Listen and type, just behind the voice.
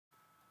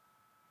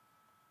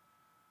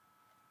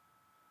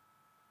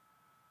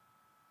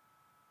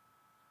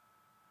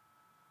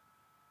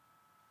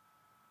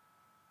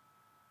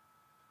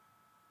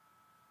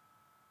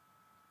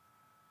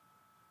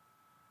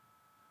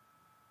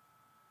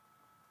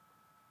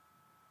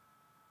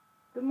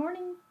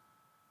morning.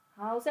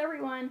 How's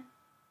everyone?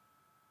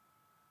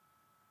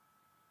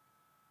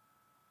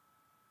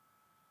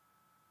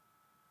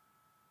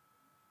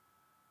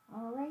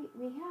 All right,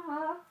 we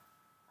have.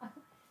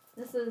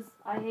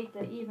 I hate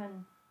to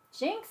even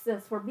jinx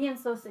this. We're being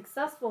so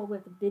successful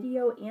with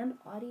video and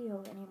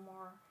audio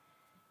anymore.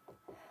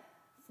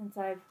 Since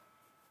I've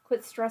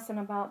quit stressing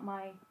about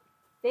my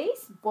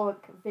Facebook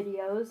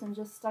videos and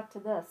just stuck to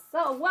this.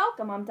 So,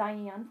 welcome. I'm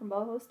Diane from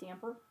Boho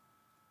Stamper.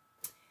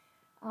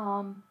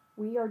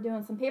 We are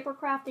doing some paper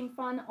crafting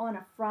fun on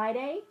a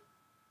Friday,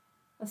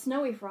 a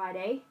snowy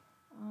Friday.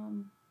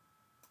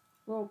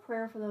 Little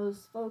prayer for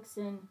those folks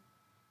in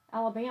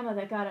Alabama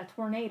that got a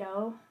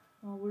tornado.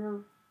 Well, we're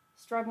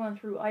struggling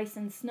through ice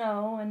and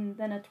snow, and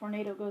then a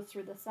tornado goes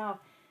through the south.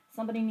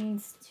 Somebody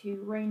needs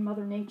to rein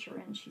Mother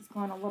Nature in. She's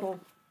gone a little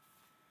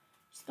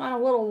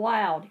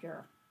wild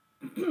here.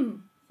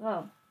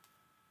 So,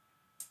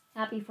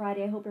 happy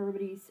Friday. I hope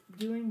everybody's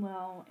doing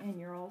well and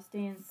you're all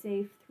staying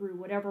safe through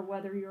whatever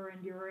weather you're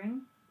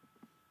enduring.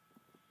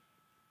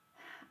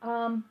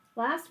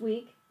 Last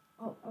week,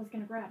 I was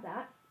going to grab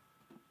that.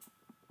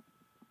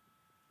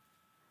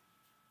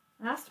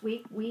 Last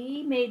week,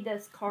 we made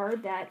this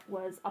card that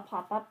was a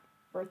pop-up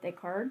birthday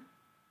card.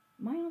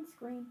 Am I on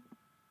screen?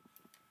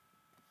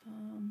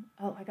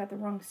 I got the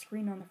wrong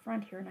screen on the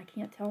front here, and I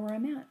can't tell where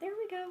I'm at. There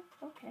we go.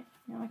 Okay,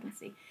 now I can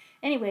see.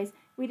 Anyways,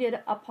 we did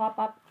a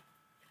pop-up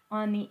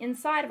on the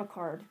inside of a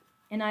card,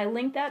 and I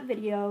linked that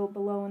video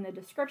below in the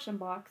description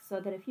box so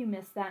that if you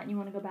missed that and you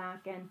want to go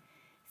back and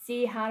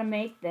see how to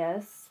make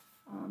this,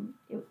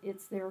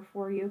 it's there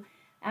for you.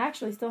 I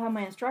actually still have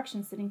my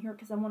instructions sitting here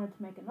because I wanted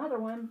to make another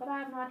one, but I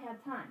have not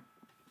had time.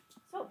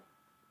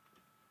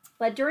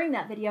 But during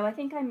that video, I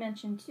think I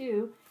mentioned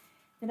too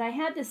that I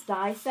had this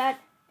die set,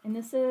 and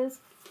this is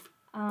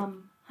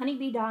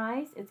Honeybee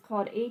Dies. It's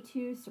called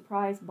A2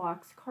 Surprise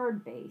Box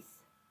Card Base,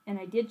 and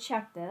I did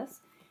check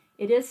this.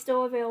 It is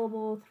still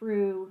available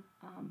through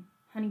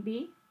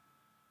Honeybee,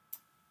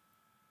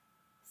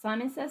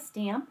 Simon Says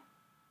Stamp,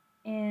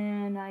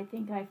 and I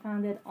think I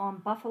found it on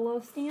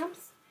Buffalo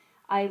Stamps.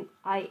 I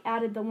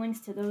added the links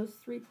to those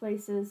 3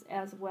 places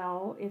as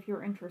well if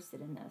you're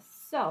interested in this.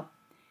 So,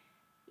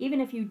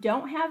 even if you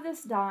don't have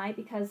this die,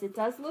 because it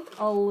does look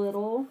a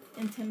little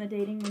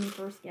intimidating when you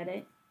first get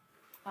it.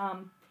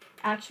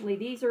 Actually,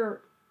 these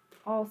are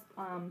all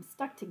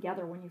stuck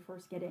together when you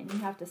first get it, and you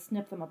have to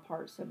snip them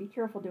apart. So be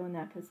careful doing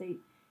that because they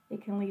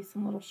can leave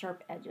some little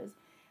sharp edges.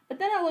 But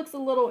then it looks a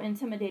little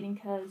intimidating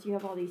because you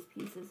have all these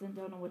pieces and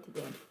don't know what to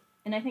do.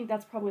 And I think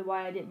that's probably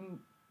why I didn't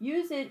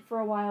use it for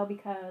a while,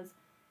 because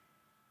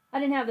I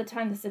didn't have the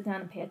time to sit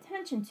down and pay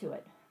attention to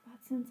it. But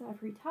since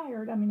I've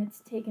retired, I mean, it's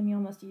taken me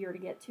almost a year to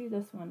get to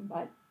this one,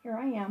 but here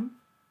I am.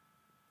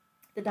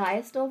 The die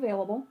is still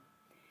available.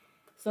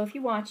 So if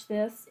you watch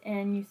this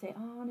and you say,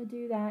 oh, I want to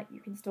do that, you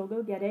can still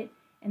go get it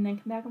and then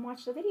come back and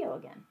watch the video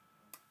again.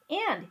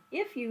 And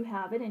if you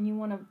have it and you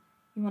want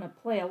to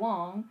play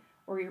along,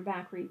 or you're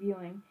back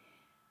reviewing,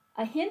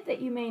 a hint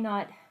that you may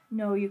not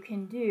know you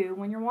can do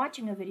when you're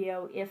watching a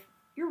video, if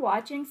you're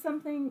watching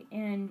something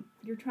and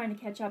you're trying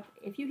to catch up,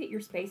 if you hit your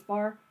space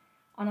bar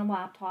on a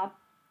laptop,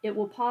 it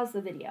will pause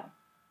the video.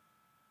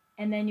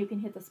 And then you can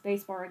hit the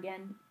space bar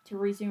again to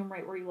resume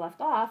right where you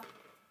left off.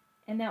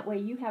 And that way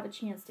you have a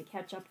chance to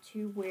catch up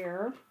to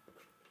where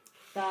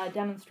the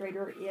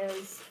demonstrator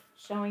is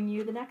showing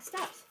you the next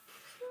steps.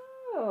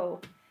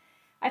 So,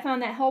 I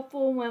found that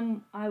helpful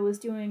when I was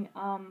doing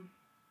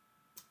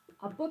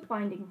a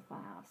bookbinding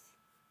class.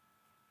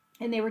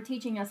 And they were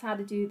teaching us how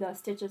to do the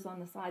stitches on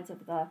the sides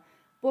of the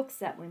books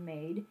that we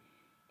made.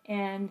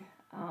 And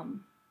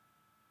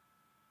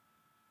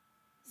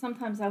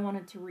sometimes I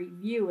wanted to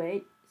review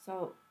it,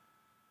 so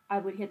I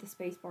would hit the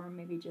space bar and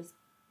maybe just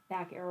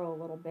back arrow a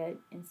little bit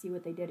and see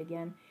what they did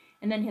again,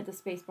 and then hit the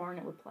space bar and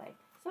it would play.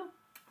 So,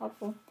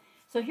 helpful.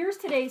 So here's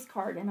today's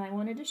card, and I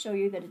wanted to show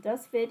you that it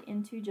does fit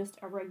into just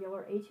a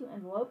regular A2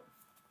 envelope.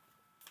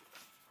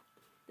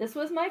 This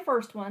was my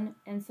first one,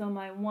 and so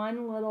my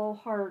one little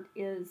heart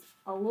is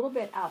a little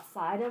bit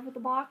outside of the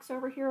box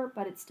over here,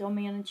 but it still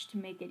managed to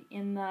make it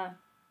in the,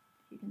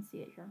 you can see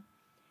it here,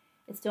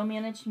 it still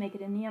managed to make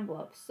it in the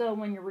envelope. So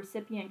when your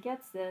recipient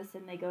gets this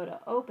and they go to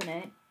open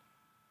it,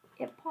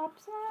 it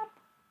pops up.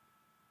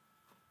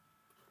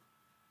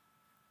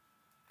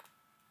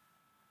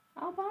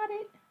 How about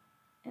it?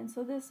 And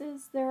so this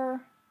is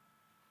their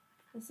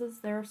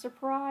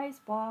surprise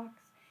box,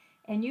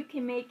 and you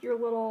can make your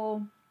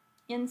little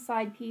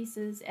inside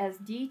pieces as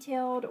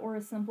detailed or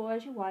as simple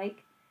as you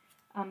like.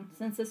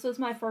 Since this was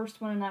my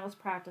first one and I was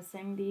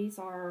practicing, these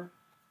are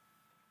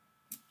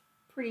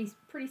pretty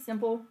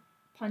simple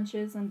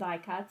punches and die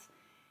cuts.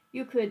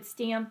 You could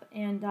stamp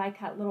and die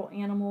cut little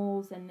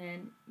animals, and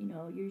then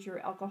use your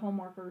alcohol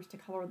markers to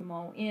color them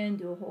all in.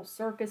 Do a whole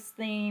circus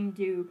theme.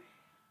 Do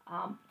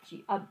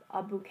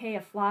a bouquet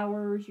of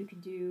flowers. You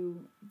could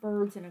do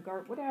birds in a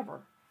garden,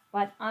 whatever.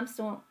 But I'm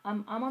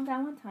on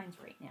Valentine's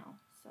right now,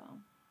 so.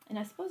 And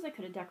I suppose I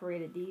could have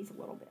decorated these a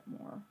little bit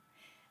more.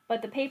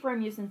 But the paper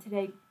I'm using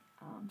today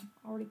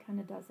already kind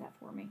of does that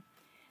for me.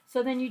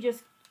 So then you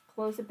just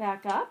close it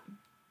back up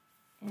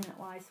and it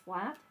lies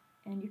flat,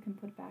 and you can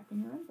put it back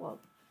in your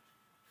envelope.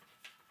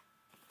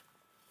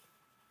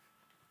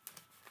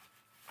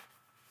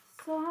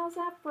 So how's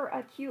that for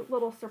a cute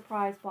little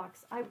surprise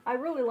box? I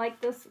really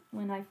liked this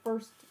when I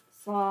first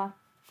saw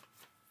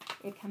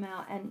it come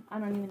out, and I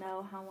don't even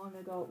know how long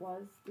ago it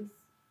was. This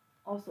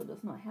also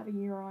does not have a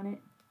year on it.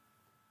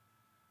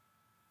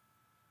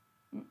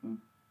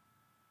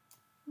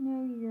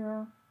 No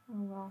year.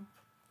 Oh well.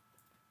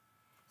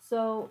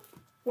 So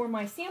for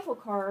my sample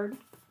card,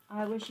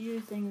 I was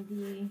using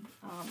the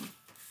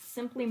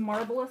Simply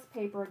Marvelous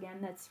paper again.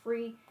 That's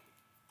free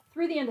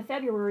through the end of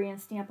February in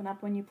Stampin'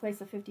 Up! When you place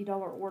a $50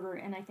 order,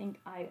 and I think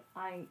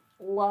I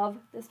love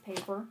this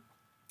paper.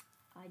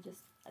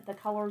 The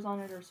colors on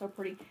it are so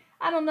pretty.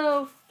 I don't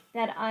know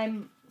that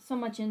I'm so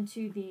much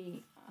into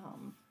the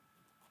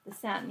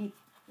satiny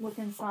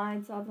looking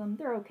sides of them.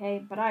 They're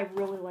okay, but I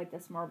really like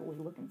this marbly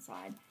looking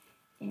side.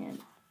 And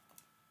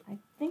I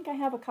think I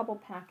have a couple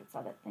packets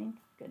of it, thank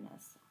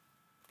goodness.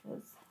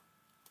 Because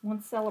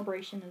once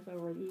celebration is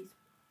over, these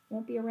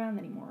won't be around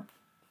anymore.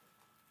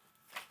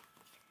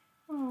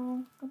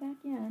 Oh, go back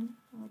in.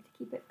 I like to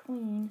keep it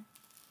clean.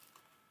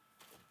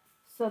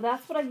 So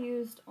that's what I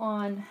used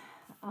on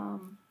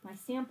my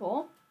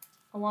sample,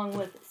 along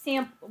with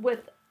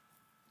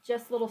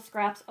just little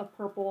scraps of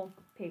purple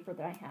paper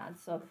that I had.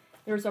 So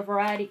there's a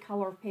variety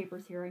color of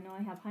papers here. I know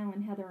I have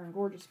Highland Heather and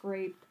Gorgeous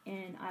Grape,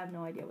 and I have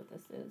no idea what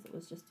this is. It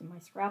was just in my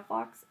scrap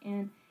box,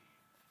 and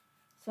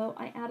so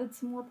I added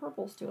some more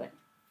purples to it.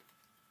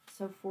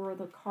 So for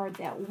the card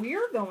that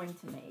we're going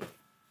to make,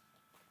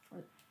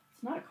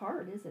 it's not a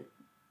card, is it?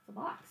 It's a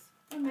box.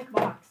 I'm going to make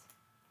a box.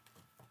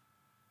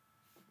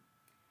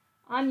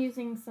 I'm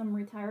using some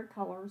retired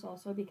colors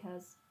also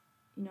because,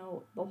 you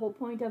know, the whole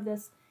point of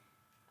this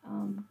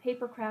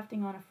paper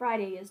crafting on a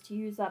Friday is to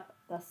use up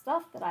the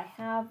stuff that I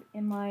have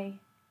in my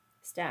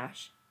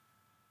stash.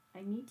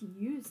 I need to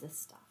use this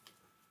stuff.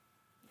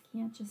 It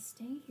can't just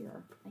stay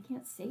here. I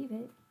can't save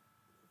it.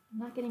 I'm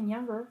not getting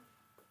younger.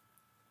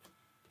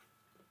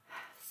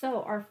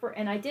 So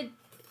and I did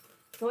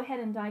go ahead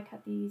and die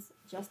cut these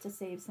just to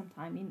save some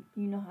time.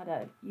 You know how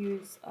to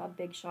use a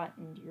Big Shot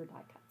into your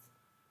die cuts.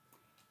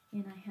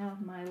 And I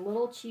have my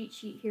little cheat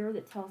sheet here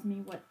that tells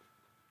me what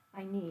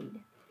I need.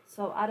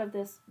 So out of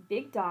this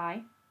big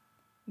die,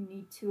 you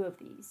need 2 of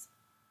these.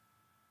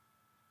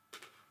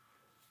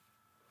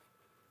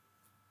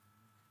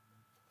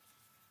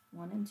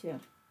 One and 2.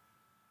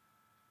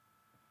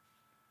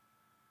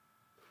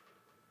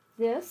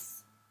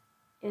 This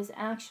is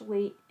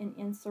actually an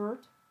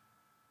insert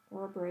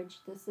or a bridge.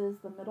 This is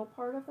the middle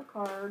part of the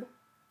card.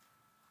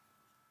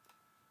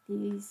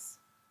 These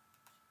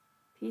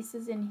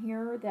pieces in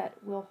here that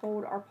will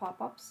hold our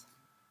pop-ups.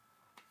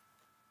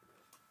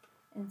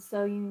 And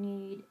so you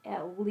need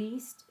at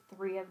least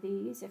 3 of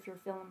these. If you're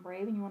feeling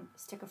brave and you want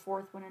to stick a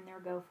 4th one in there,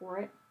 go for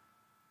it.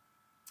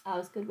 I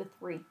was good with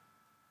 3.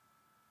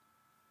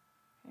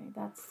 Okay,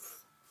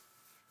 that's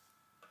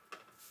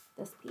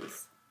this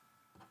piece.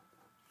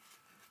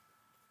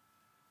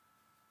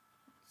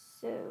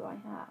 So I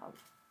have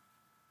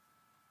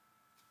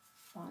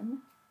 1,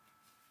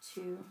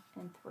 2,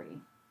 and 3.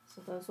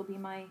 So those will be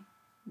my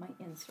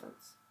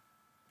inserts.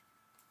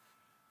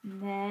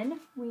 And then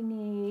we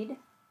need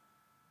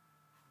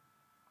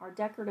our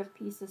decorative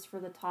pieces for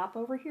the top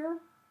over here.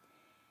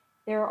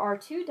 There are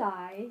 2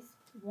 dies.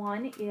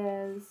 One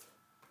is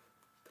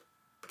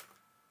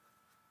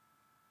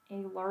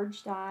a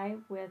large die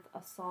with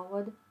a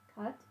solid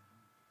cut,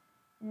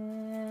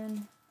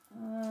 and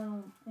I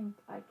don't think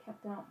I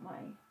kept out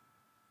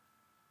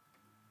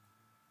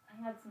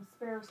I had some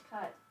spares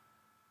cut.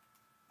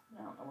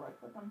 I don't know where I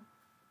put them.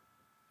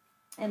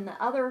 And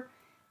the other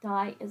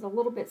die is a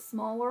little bit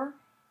smaller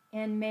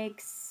and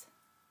makes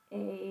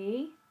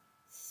a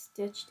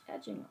stitched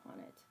edging on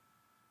it.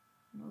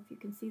 I don't know if you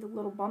can see the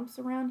little bumps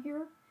around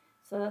here.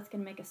 So that's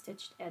going to make a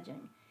stitched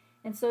edging.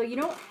 And so you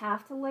don't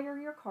have to layer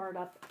your card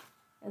up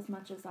as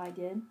much as I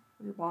did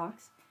for your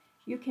box.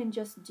 You can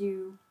just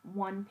do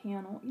one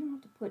panel. You don't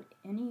have to put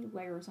any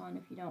layers on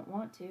if you don't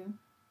want to.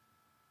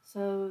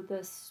 So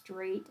the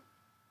straight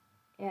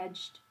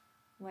edged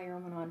layer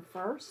went on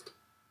first,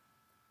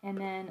 and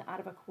then out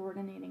of a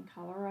coordinating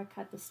color I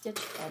cut the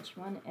stitched edge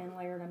one and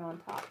layered it on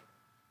top.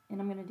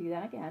 And I'm going to do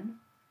that again.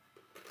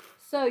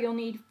 So you'll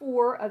need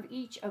 4 of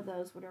each of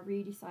those, whatever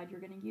you decide you're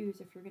going to use.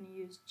 If you're going to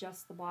use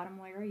just the bottom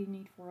layer, you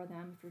need 4 of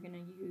them. If you're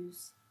going to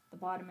use the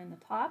bottom and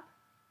the top,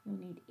 you'll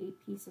need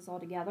 8 pieces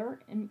altogether.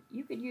 And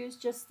you could use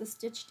just the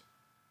stitched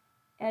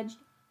edged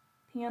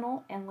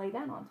panel and lay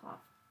that on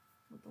top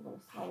with the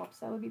little scallops.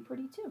 That would be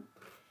pretty too.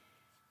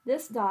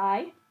 This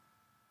die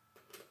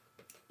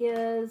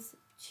is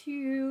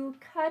to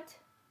cut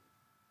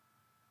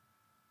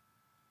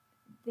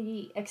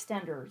the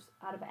extenders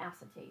out of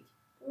acetate,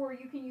 or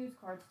you can use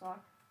cardstock.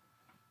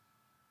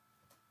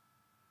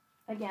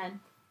 Again,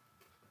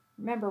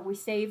 remember we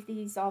save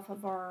these off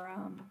of our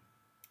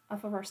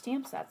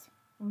stamp sets.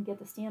 When we get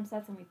the stamp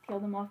sets and we peel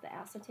them off the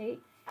acetate,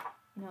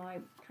 you know, I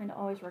kind of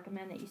always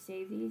recommend that you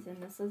save these,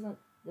 and this isn't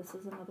this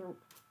is another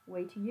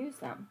way to use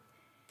them.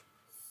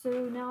 So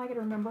now I got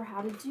to remember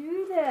how to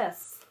do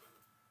this.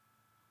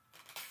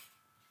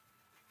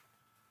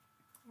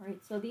 All right,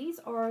 so these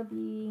are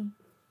the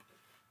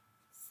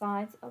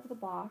sides of the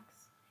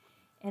box,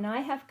 and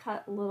I have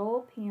cut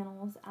little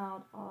panels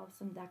out of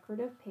some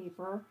decorative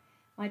paper.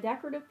 My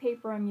decorative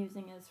paper I'm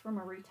using is from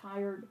a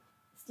retired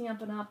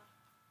Stampin' Up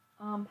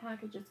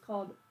package. It's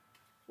called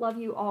Love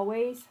You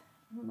Always.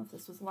 I don't know if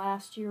this was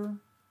last year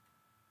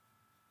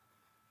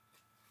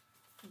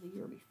or the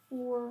year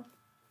before.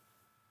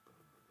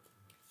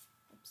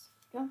 Oops,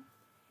 go.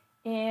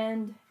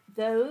 And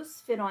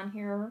those fit on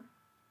here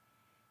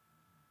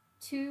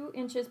 2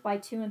 inches by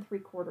 2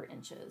 3/4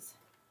 inches.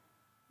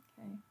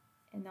 Okay,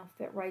 and they'll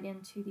fit right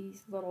into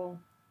these little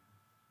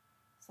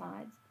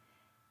sides.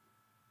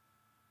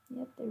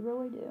 Yep, they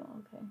really do.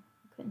 Okay,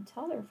 I couldn't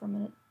tell there for a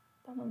minute.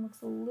 That one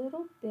looks a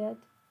little bit,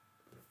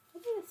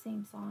 maybe the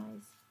same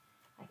size.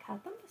 I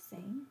cut them the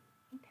same.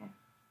 Okay,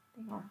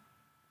 they are.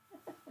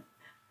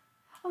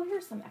 Oh,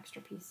 here's some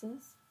extra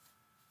pieces.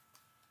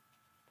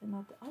 But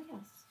not the, oh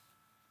yes.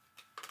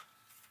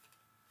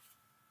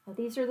 Oh,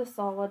 these are the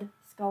solid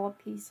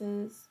scallop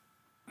pieces.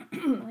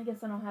 I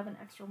guess I don't have an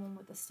extra one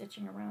with the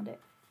stitching around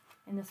it.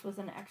 And this was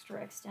an extra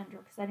extender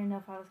because I didn't know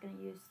if I was going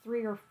to use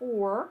 3 or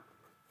 4.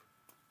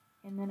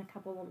 And then a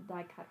couple little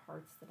die cut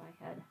hearts that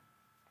I had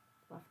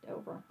left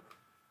over. A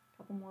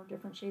couple more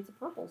different shades of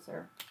purples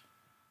there.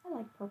 I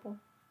like purple.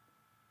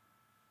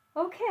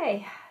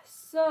 Okay,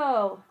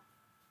 so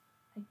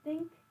I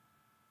think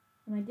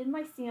when I did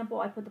my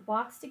sample, I put the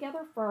box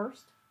together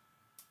first,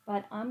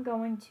 but I'm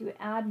going to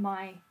add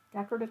my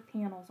decorative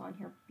panels on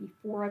here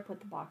before I put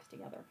the box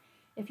together.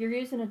 If you're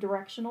using a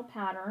directional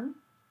pattern,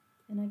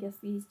 and I guess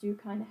these do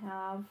kind of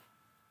have,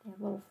 they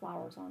have little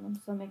flowers on them,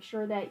 so make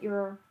sure that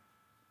your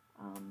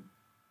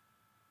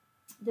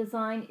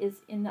design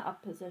is in the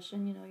up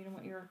position. You know, you don't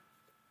want your,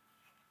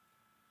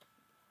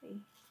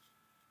 come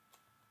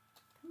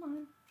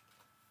on,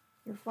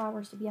 your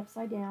flowers to be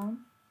upside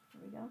down.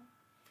 There we go.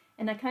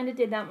 And I kind of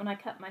did that when I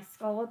cut my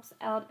scallops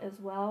out as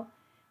well.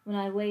 When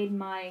I laid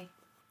my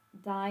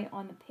die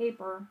on the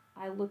paper,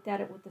 I looked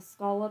at it with the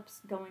scallops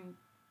going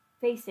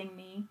facing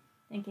me,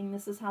 thinking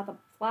this is how the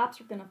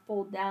flaps are going to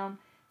fold down.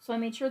 So I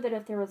made sure that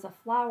if there was a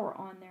flower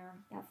on there,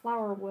 that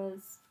flower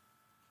was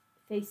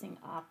facing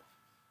up.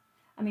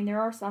 I mean,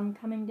 there are some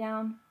coming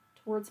down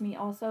towards me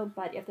also,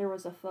 but if there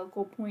was a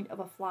focal point of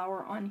a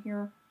flower on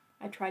here,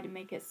 I tried to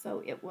make it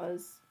so it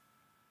was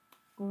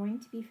going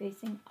to be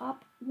facing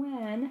up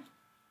when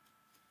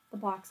the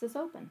box is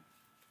open.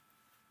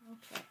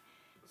 Okay,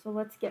 so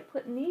let's get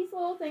putting these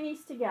little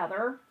thingies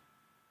together.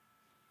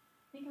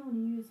 I think I'm going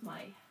to use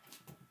my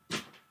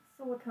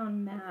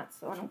silicone mat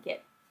so I don't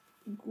get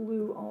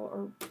glue all,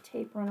 or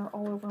tape runner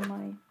all over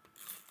my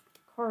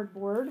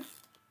cardboard.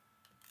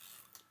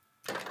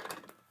 I'll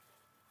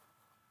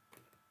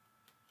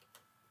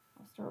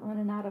start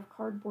running out of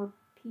cardboard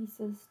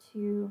pieces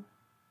to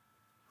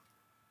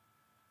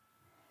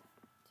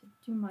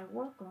do my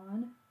work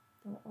on.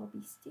 They'll all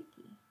be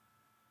sticky.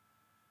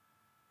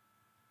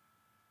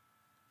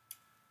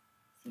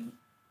 See, get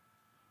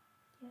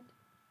up there.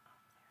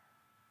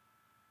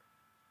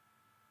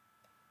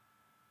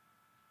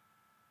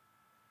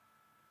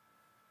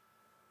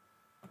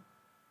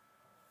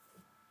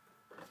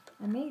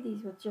 I made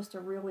these with just a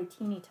really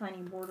teeny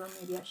tiny border.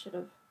 Maybe I should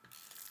have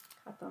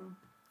cut them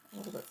a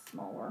little bit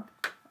smaller.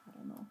 I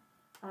don't know.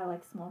 I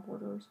like small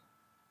borders.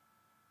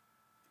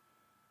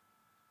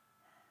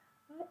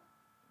 But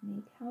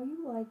make how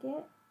you like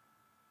it.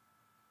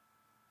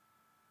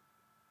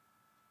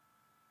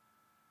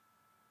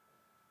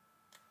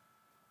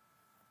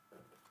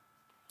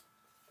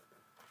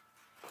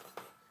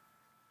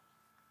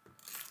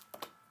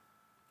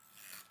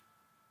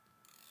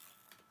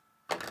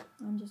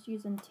 I'm just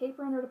using tape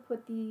runner to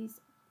put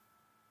these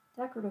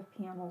decorative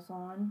panels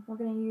on. We're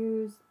going to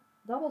use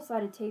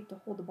double-sided tape to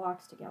hold the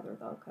box together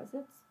though, because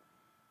it's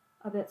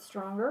a bit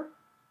stronger.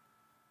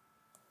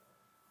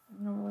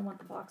 I don't really want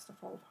the box to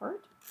fall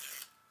apart.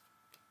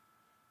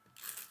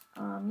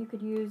 You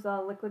could use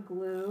liquid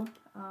glue,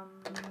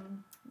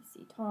 let's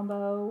see,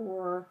 Tombow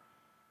or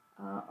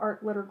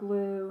art glitter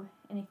glue,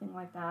 anything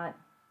like that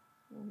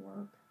will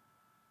work.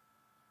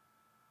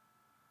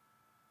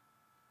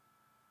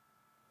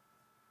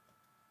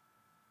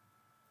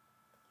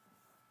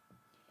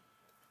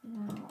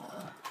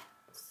 Now,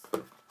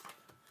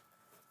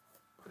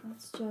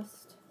 let's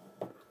just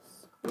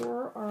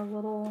score our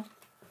little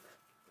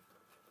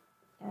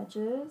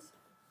edges.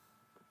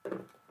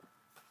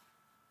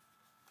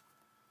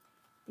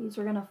 These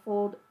are going to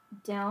fold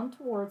down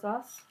towards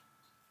us.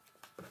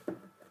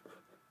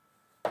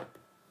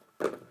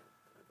 And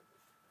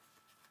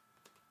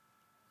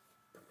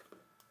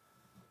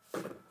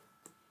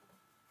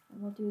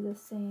we'll do the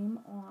same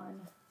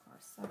on our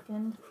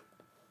second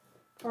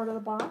part of the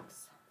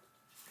box.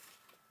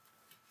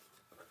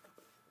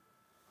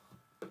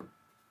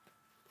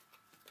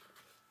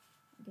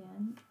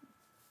 Again,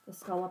 the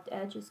scalloped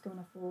edge is going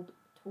to fold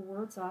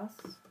towards us.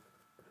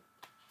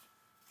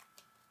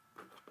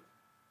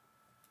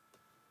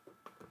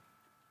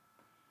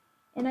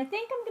 And I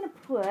think I'm going to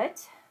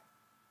put,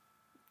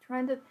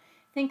 trying to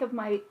think of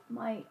my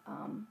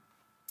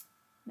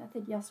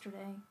method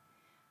yesterday.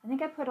 I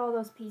think I put all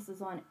those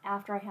pieces on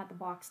after I had the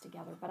box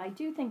together, but I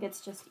do think it's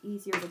just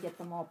easier to get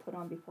them all put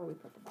on before we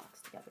put the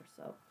box together.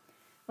 So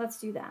let's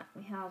do that.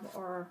 We have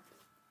our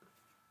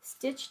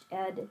stitched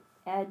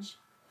edge,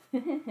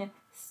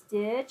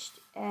 stitched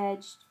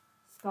edged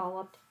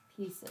scalloped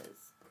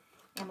pieces,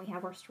 and we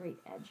have our straight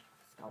edge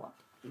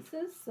scalloped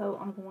pieces. So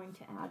I'm going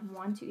to add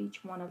one to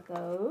each one of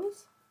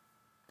those.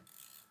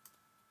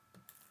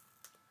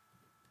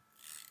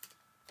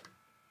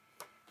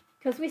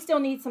 Because we still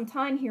need some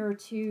time here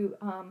to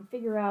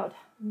figure out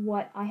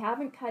what, I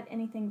haven't cut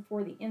anything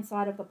for the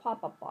inside of the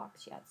pop-up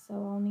box yet, so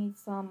I'll need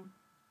some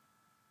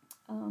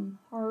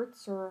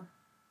hearts or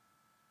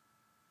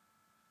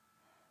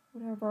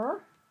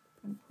whatever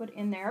and put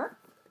in there.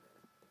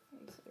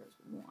 Okay, so there's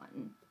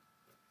one.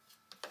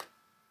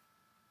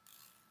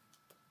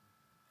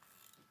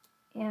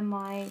 And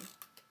my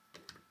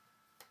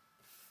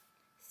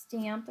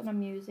stamp that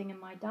I'm using and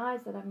my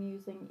dies that I'm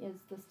using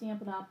is the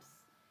Stampin' Up's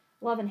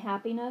Love and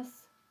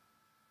Happiness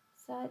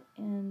set,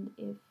 and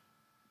if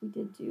we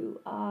did do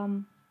a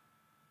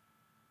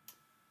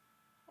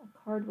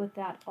card with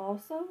that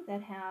also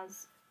that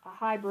has a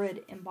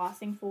hybrid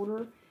embossing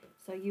folder,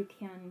 so you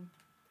can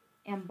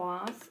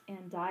emboss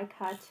and die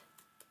cut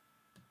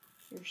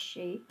your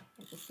shape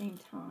at the same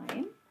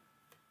time.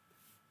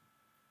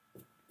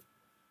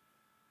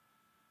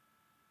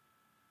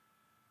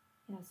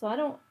 Yeah,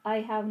 so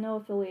I have no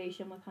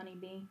affiliation with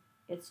Honeybee.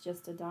 It's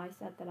just a die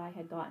set that I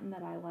had gotten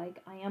that I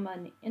like. I am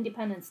an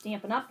independent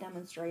Stampin' Up!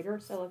 Demonstrator,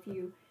 so if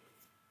you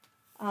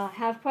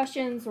have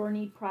questions or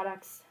need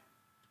products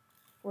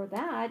for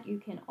that, you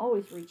can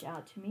always reach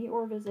out to me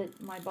or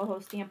visit my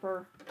Boho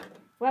Stamper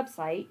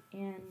website,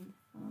 and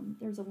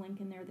there's a link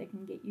in there that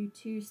can get you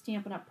to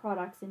Stampin' Up!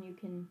 Products, and you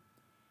can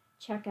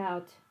check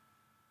out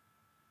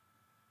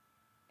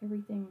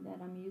everything that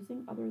I'm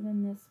using other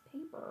than this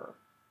paper,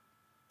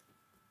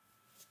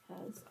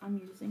 because I'm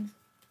using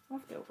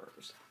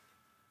leftovers.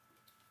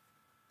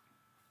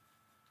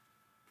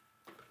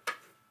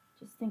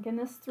 Just thinking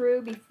this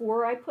through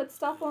before I put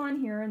stuff on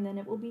here, and then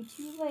it will be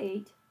too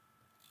late.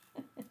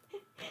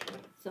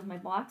 So my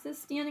box is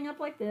standing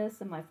up like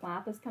this, and my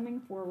flap is coming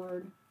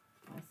forward.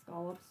 My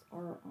scallops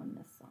are on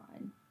this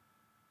side.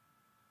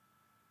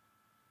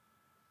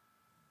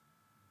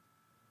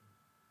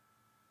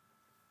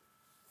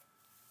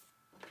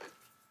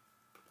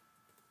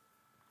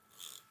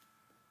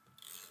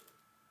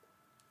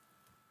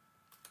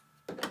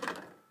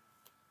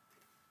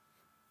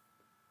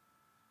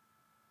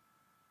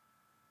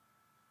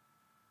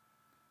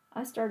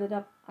 I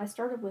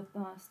started with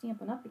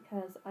Stampin' Up!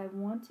 Because I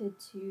wanted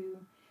to,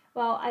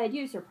 well, I had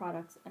used their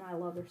products and I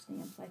love their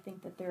stamps. I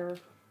think that their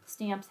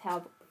stamps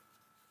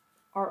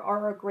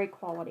are a great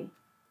quality.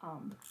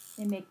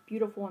 They make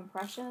beautiful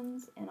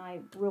impressions and I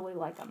really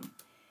like them.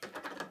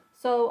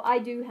 So I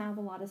do have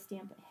a lot of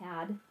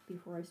had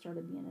before I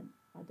started being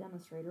a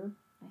demonstrator.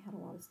 I had a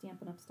lot of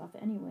Stampin' Up! Stuff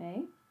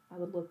anyway. I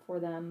would look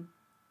for them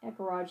at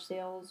garage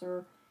sales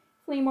or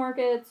flea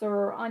markets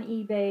or on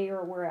eBay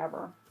or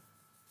wherever,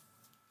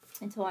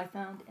 until I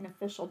found an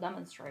official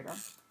demonstrator.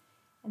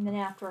 And then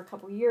after a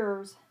couple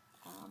years,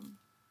 I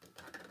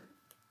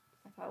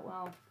thought,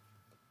 well,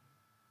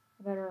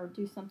 I better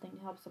do something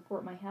to help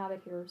support my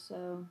habit here.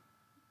 So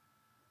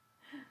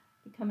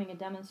becoming a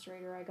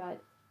demonstrator, I got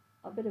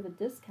a bit of a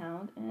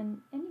discount,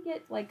 and you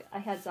get like a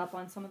heads up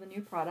on some of the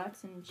new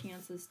products and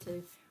chances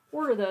to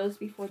order those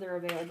before they're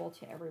available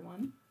to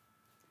everyone.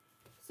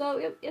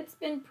 So it's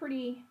been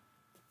pretty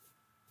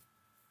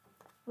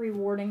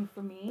rewarding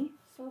for me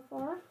so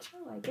far.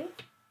 I like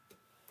it.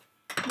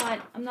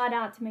 I'm not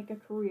out to make a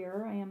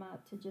career. I am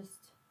out to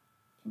just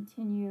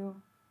continue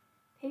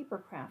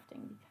paper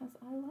crafting because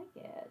I like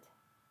it.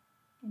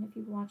 And if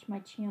you watch my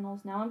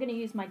channels, now I'm going to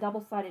use my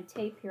double-sided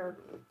tape here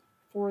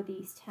for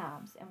these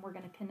tabs, and we're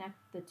going to connect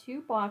the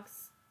two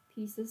box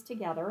pieces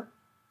together.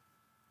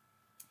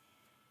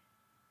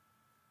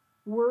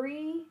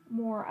 Worry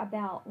more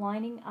about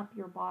lining up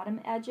your bottom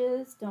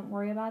edges. Don't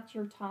worry about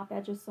your top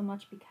edges so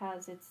much,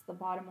 because it's the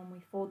bottom. When we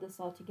fold this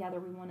all together,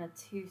 we want it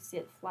to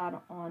sit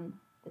flat on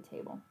the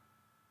table.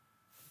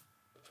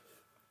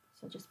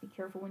 So just be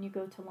careful when you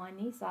go to line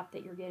these up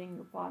that you're getting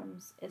your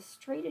bottoms as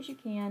straight as you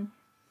can.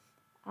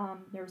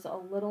 There's a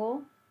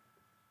little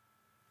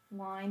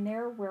line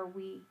there where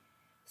we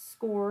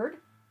scored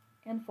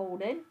and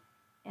folded,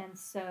 and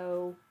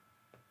so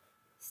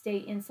stay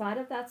inside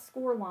of that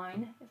score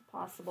line if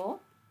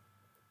possible.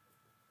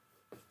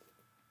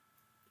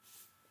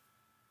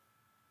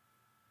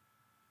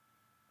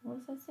 What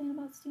was I saying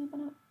about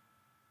Stampin' Up?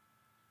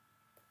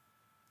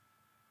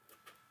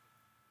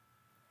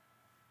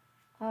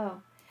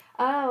 Oh,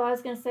 I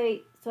was going to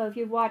say, so if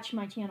you watch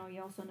my channel,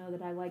 you also know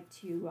that I like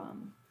to,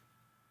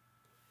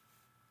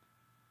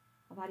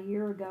 about a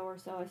year ago or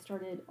so, I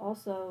started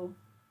also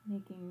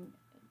making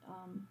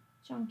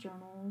junk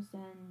journals,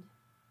 and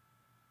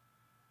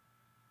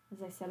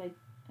as I said,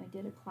 I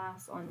did a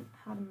class on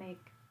how to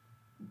make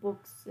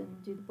books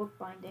and do the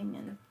bookbinding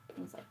and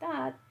things like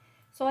that.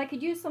 So I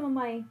could use some of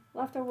my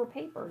leftover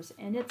papers,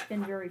 and it's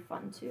been very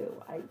fun too.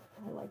 I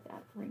like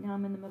that. Right now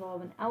I'm in the middle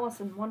of an Alice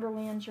in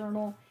Wonderland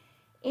journal,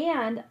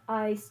 and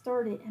I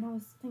started, and I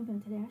was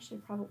thinking today I should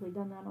have probably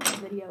done that on a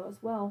video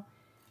as well.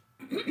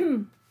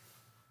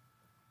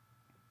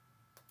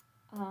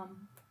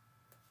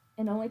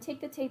 And only take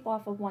the tape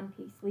off of one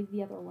piece, leave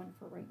the other one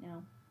for right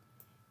now.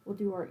 We'll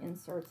do our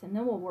inserts, and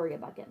then we'll worry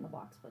about getting the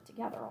box put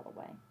together all the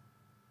way.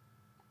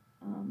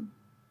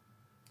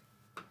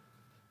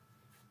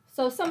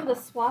 So some of the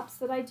swaps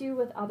that I do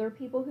with other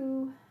people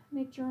who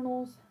make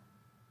journals.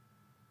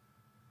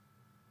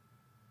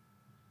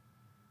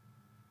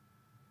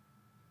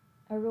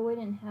 I really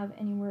didn't have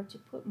anywhere to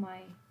put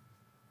my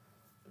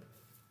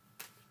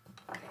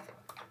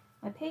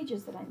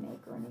pages that I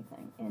make or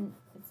anything, and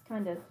it's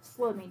kind of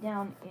slowed me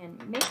down in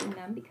making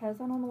them because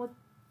I don't know what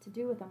to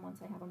do with them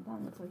once I have them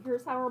done. So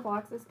here's how our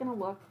box is going to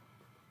look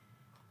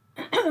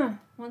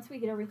once we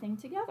get everything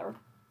together.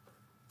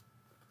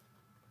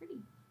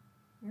 Pretty,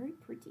 very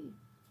pretty,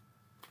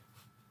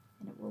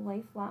 and it will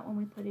lay flat when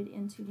we put it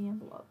into the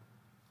envelope.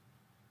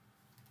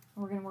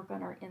 And we're going to work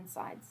on our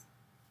insides.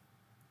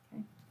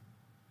 Okay.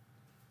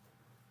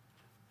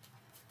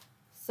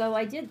 So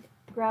I did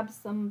grab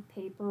some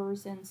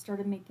papers and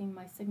started making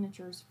my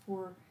signatures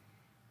for,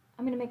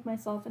 I'm going to make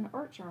myself an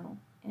art journal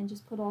and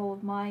just put all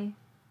of my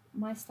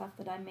stuff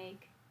that I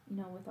make, you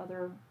know, with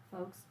other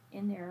folks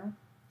in there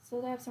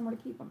so they have somewhere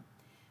to keep them.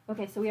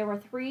 Okay, so we have our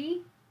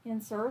 3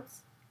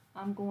 inserts.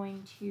 I'm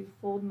going to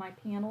fold my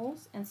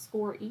panels and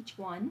score each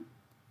one.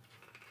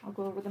 I'll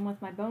go over them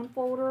with my bone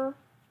folder,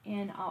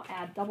 and I'll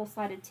add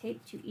double-sided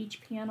tape to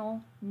each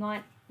panel,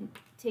 not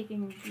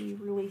taking the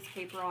release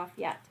paper off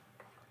yet.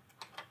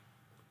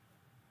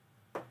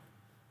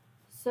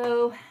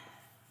 So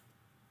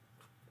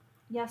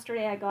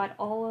yesterday I got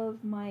all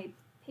of my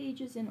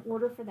pages in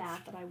order for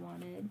that I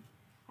wanted.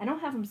 I don't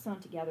have them sewn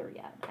together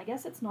yet. I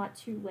guess it's not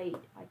too late.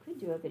 I could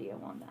do a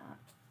video on that.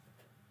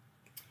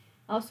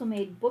 I also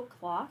made book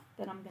cloth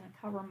that I'm going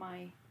to cover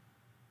my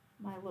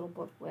little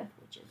book with,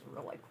 which is a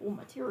really cool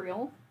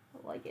material.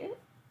 I like it.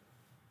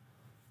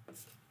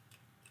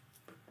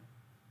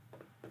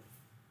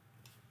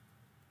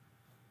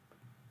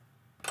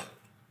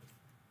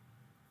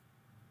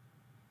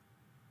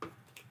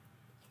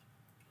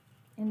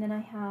 And then I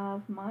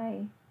have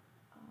my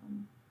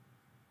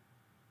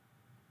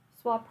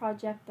swap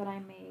project that I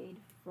made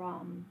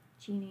from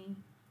Jeannie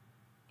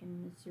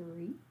in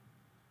Missouri.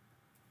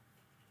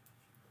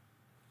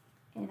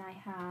 And I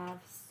have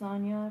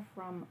Sonia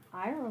from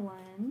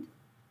Ireland.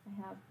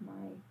 I have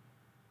my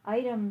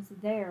items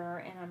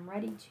there, and I'm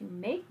ready to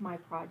make my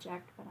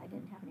project, but I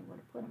didn't have anywhere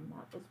to put them.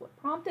 That was what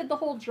prompted the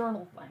whole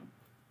journal thing.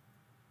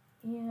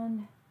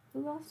 And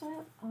who else do I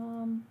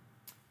have?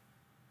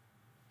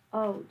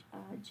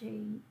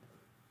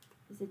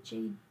 Is it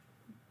JD,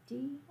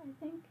 I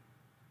think?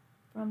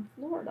 From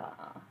Florida.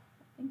 I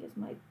think is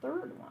my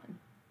 3rd one.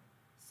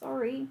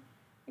 Sorry,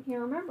 I can't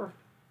remember.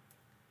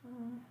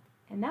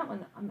 And that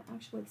one I'm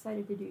actually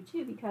excited to do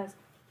too because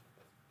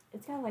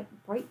it's got like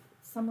bright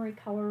summery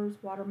colors,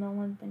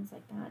 watermelon, things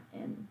like that.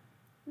 And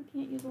who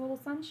can't use a little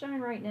sunshine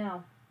right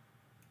now?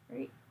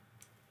 Right?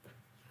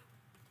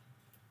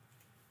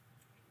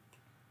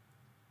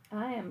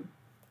 I am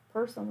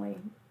personally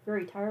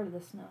very tired of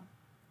the snow.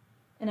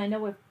 And I know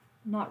we've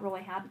not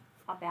really had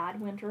a bad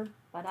winter,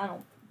 but I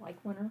don't like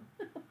winter.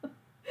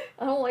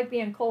 I don't like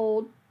being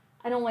cold.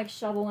 I don't like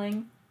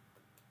shoveling.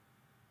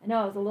 I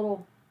know I was a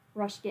little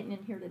rushed getting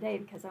in here today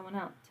because I went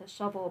out to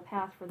shovel a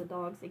path for the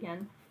dogs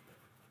again.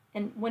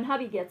 And when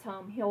hubby gets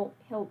home, he'll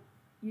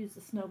use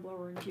the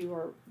snowblower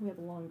and we have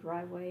a long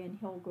driveway, and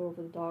he'll go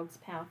over the dog's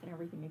path and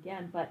everything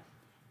again. But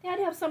they had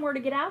to have somewhere to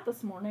get out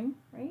this morning,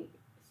 right?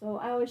 So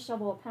I always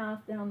shovel a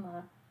path down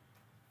the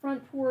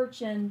front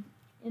porch and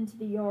into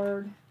the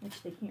yard,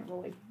 which they can't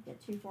really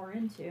get too far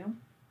into.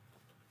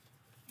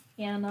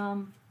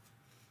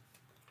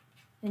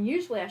 And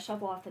usually I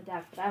shovel off the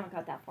deck, but I haven't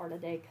got that far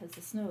today because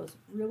the snow is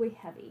really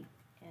heavy.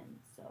 And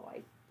so I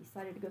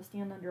decided to go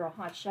stand under a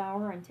hot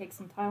shower and take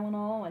some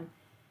Tylenol and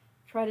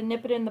try to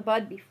nip it in the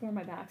bud before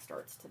my back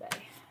starts today.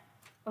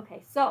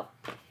 Okay, so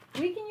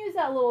we can use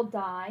that little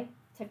die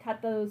to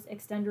cut those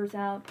extenders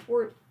out,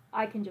 or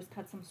I can just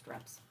cut some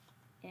strips.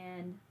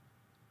 And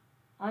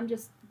I'm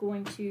just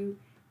going to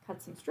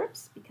cut some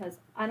strips because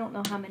I don't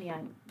know how many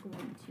I'm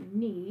going to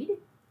need,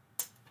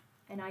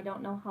 and I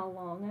don't know how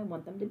long I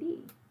want them to be.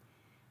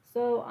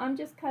 So I'm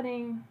just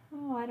cutting,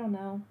 I don't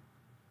know,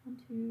 1,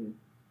 2,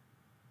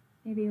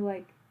 maybe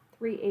like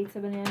 3/8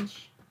 of an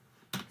inch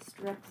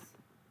strips.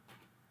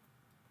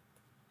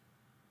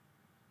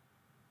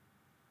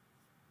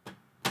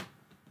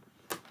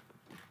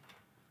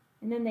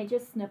 And then they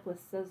just snip with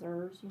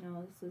scissors. You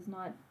know, this is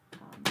not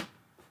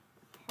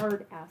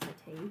hard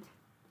acetate.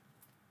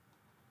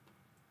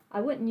 I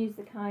wouldn't use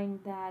the kind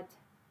that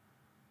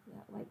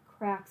like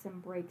cracks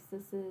and breaks.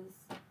 This is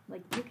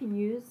like, you can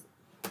use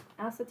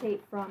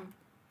acetate from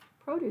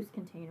produce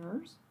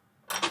containers,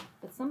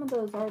 but some of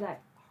those are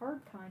that hard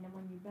kind, and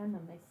when you bend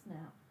them, they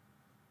snap.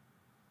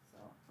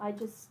 I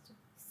just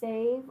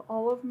save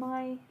all of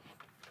my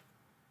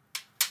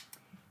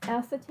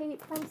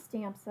acetate from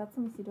stamp sets.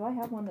 Let me see, do I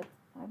have one that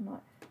I'm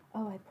not?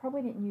 Oh, I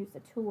probably didn't use the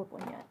tulip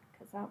one yet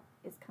because that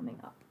is coming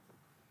up.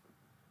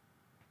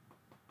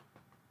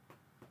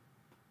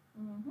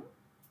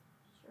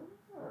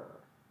 Sure.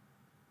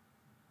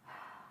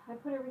 I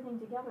put everything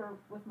together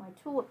with my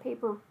tulip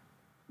paper,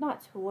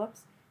 not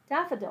tulips,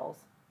 daffodils.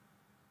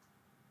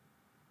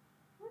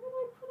 Where did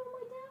I put all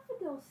my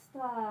daffodil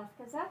stuff?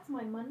 Because that's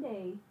my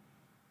Monday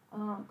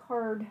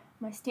card,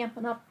 my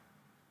Stampin' Up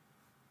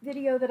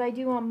video that I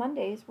do on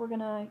Mondays. We're going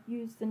to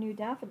use the new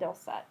daffodil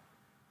set.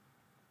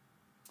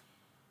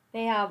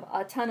 They have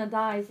a ton of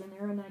dies in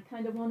there, and I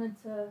kind of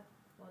wanted to,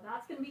 well,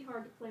 that's going to be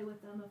hard to play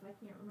with them if I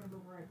can't remember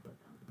where I put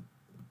them.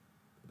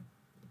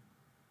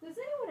 Does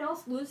anyone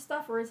else lose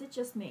stuff, or is it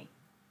just me?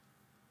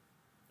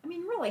 I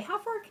mean, really, how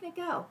far can it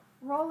go?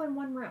 We're all in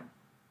one room.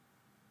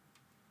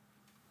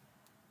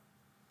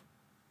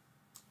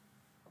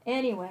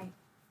 Anyway,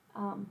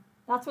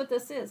 that's what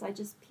this is. I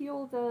just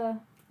peel the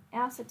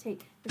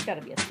acetate. There's got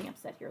to be a stamp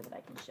set here that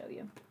I can show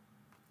you.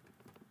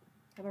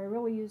 Have I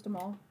really used them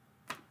all?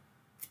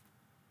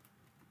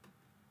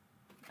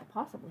 I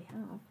possibly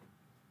have.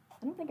 I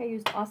don't think I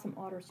used Awesome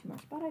Otters too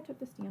much, but I took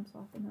the stamps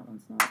off and that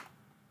one's not.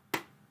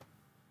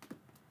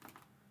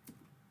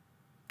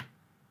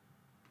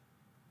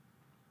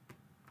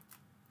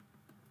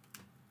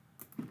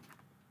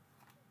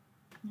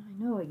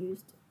 I know I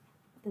used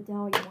the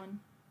Dahlia one.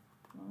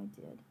 Well,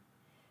 I did.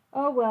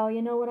 Oh, well,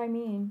 you know what I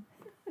mean.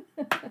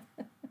 You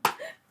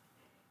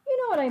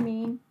know what I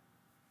mean.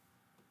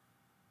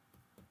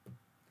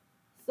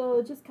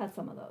 So just cut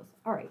some of those.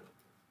 All right.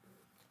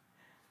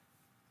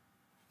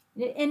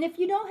 And if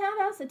you don't have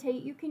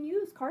acetate, you can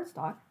use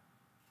cardstock.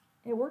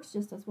 It works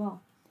just as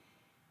well.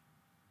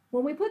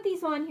 When we put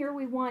these on here,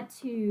 we want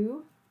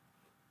to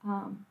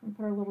we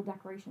put our little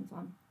decorations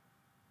on.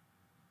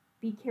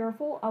 Be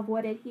careful of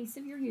what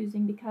adhesive you're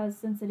using because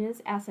since it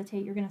is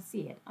acetate, you're going to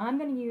see it. I'm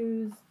going to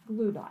use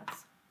glue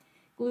dots.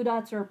 Glue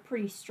dots are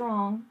pretty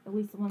strong, at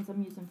least the ones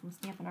I'm using from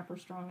Stampin' Up! Are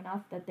strong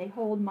enough that they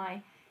hold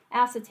my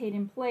acetate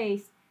in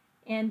place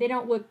and they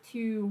don't look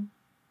too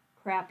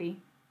crappy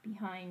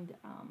behind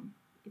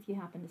if you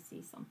happen to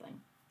see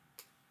something.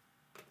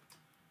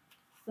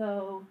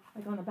 So,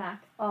 like on the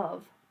back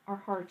of our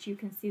hearts, you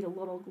can see the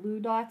little glue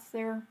dots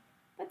there,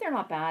 but they're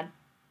not bad.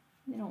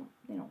 They don't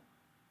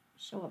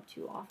show up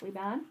too awfully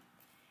bad.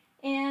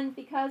 And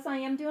because I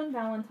am doing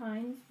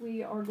Valentine's,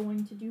 we are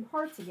going to do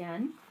hearts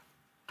again.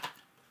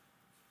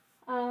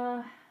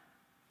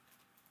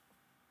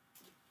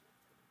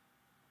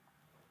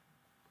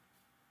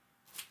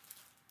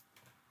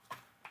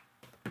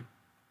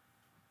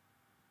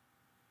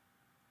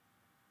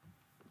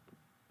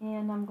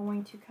 And I'm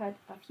going to cut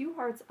a few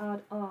hearts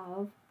out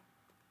of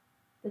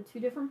the two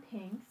different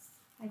pinks.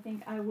 I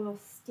think I will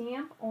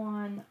stamp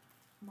on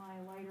my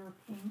lighter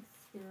pinks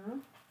here.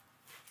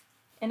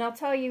 And I'll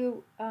tell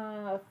you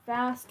a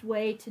fast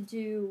way to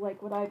do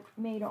like what I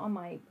made on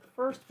my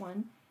first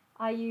one.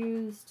 I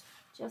used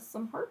just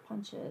some heart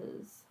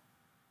punches.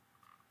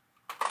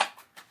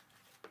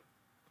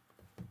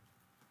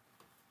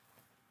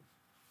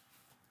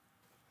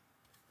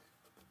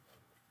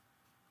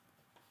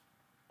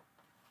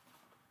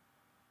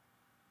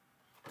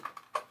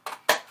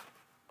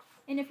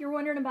 And if you're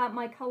wondering about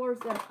my colors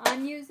that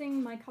I'm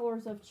using, my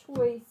colors of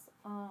choice,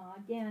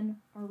 again,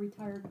 are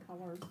retired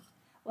colors.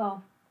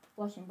 Well,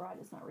 Blushing Bride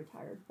is not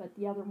retired, but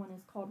the other one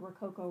is called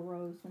Rococo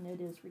Rose, and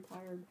it is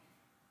retired.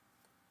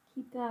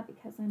 Keep that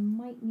because I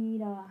might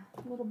need a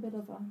little bit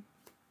of a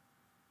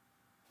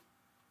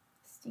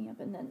stamp.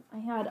 And then I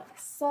had a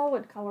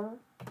solid color,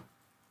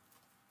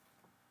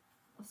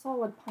 a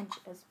solid punch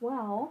as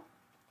well.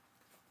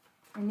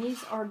 And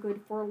these are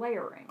good for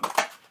layering.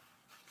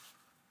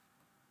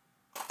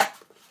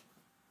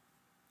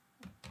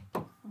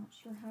 Not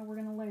sure how we're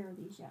going to layer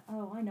these yet.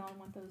 Oh, I know, I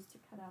want those to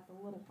cut out the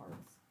little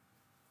hearts.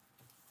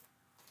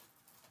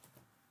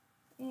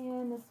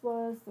 And this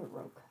was the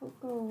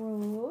Rococo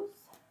Rose.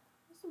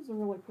 This was a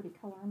really pretty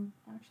color. I'm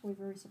actually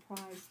very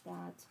surprised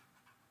that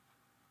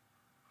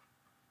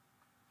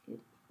it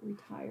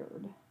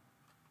retired.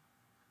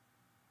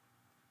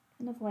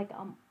 Kind of like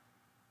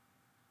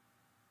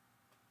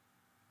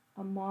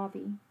a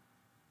mauve-y.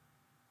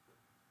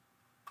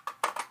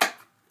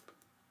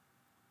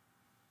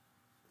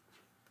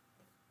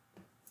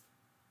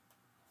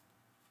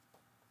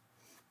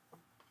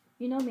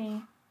 You know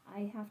me,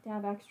 I have to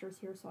have extras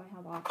here, so I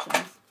have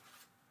options.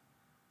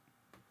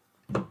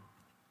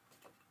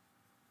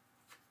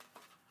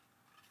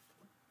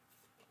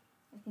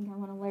 I think I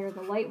want to layer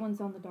the light ones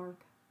on the dark,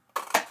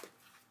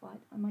 but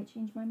I might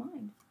change my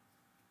mind.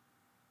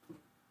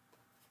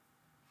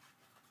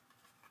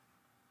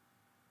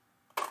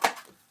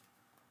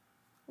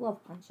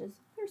 Love punches.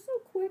 They're so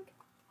quick.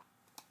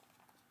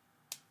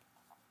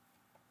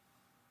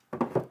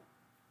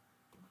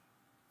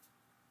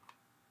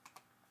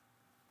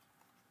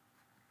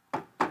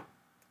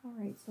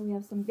 Alright, so we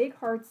have some big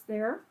hearts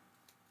there.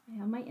 I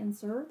have my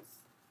inserts.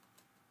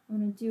 I'm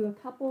going to do a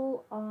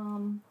couple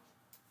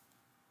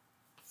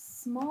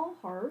small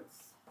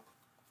hearts.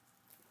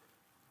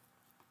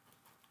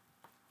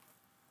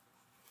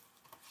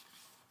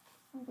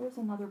 Oh, there's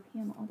another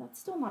panel. Oh, that's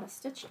still not a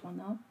stitched one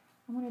though.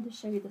 I wanted to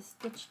show you the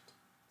stitched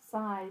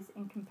size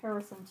in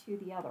comparison to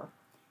the other.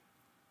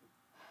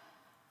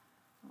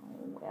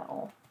 Oh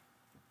well.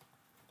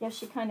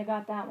 Guess you kind of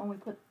got that when we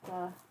put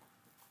the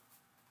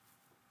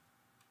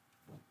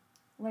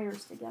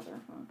layers together,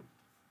 huh?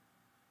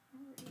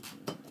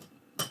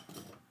 Let's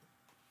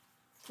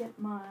get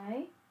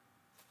my...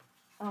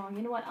 Oh,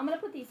 you know what? I'm going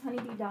to put these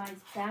honeybee dies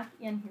back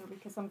in here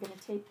because I'm going to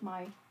take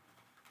my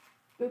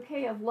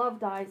Bouquet of Love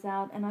dies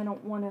out and I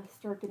don't want to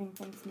start getting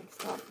things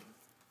mixed up.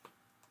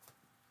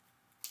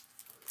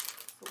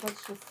 So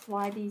let's just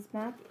slide these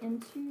back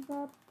into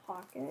the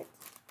pocket.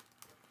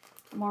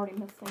 I'm already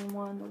missing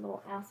one, the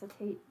little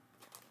acetate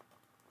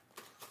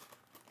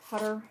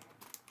cutter.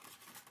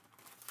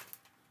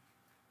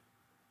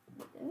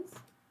 There it is.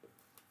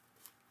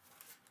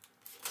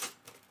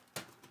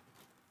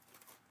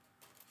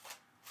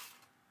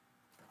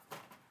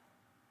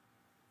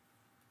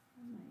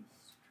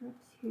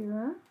 Strips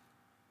here,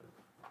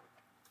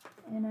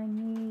 and I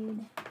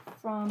need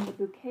from the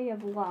Bouquet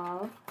of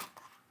Love,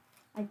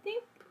 I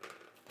think,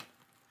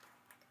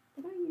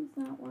 did I use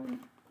that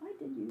one? I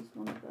did use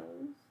one of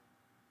those.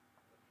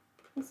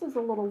 This is a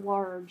little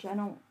large, I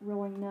don't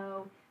really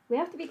know. We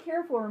have to be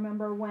careful,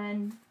 remember,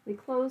 when we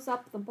close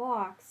up the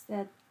box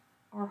that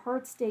our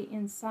hearts stay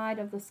inside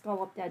of the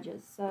scalloped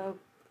edges. So,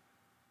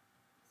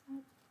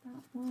 is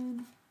that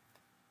one?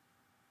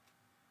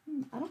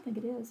 I don't think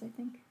it is, I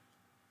think.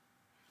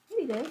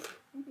 Maybe it is.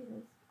 Maybe it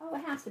is. Oh,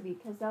 it has to be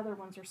because the other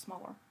ones are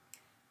smaller.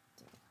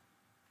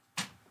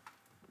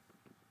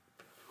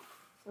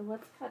 So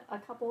let's cut a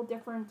couple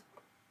different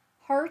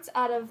hearts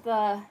out of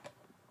the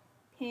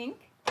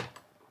pink.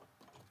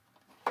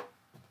 Oh,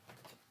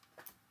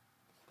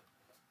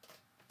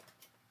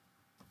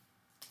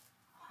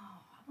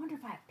 I wonder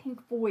if I have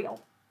pink foil.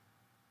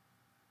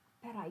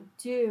 I bet I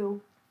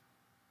do.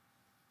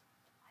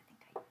 I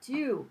think I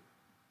do.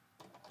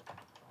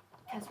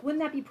 Because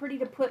wouldn't that be pretty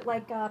to put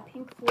like a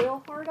pink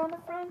foil heart on the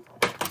front?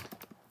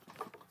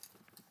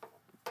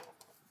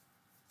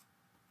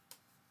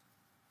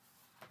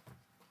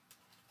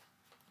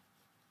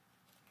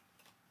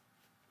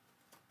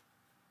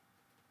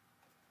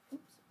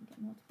 Oops, I'm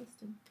getting all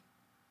twisted.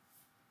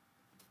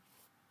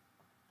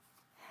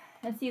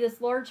 And see, this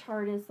large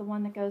heart is the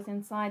one that goes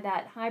inside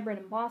that hybrid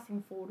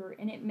embossing folder,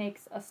 and it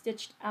makes a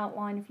stitched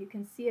outline if you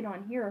can see it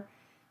on here.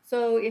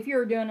 So if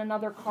you're doing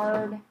another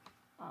card,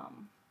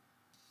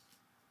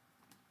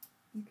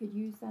 you could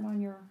use that on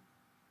your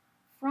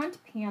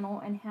front panel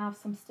and have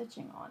some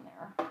stitching on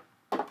there.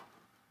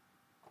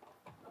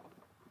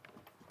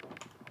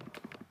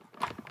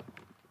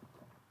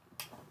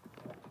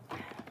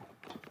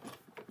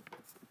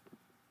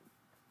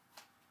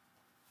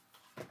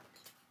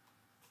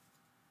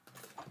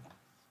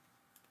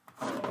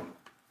 I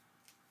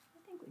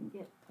think we can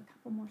get a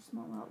couple more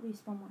small, well, at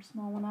least one more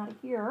small one out of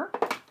here.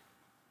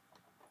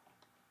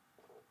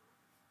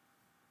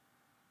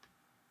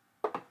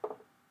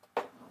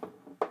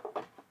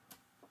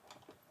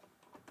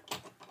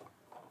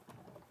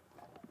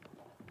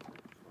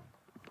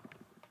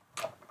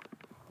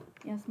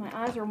 Yes, my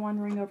eyes are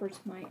wandering over to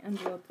my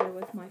envelope there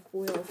with my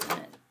foils in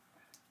it.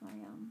 My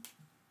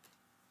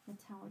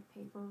metallic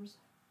papers.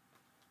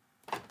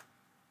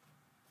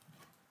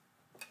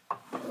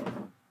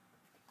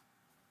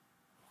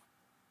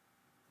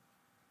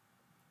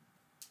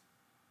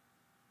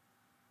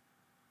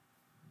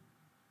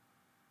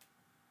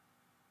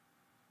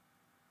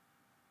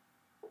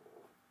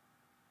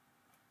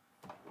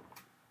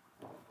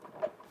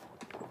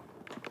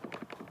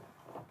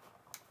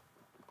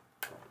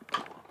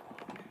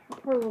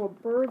 Poor little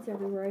birds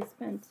everywhere. I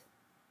spent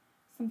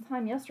some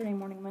time yesterday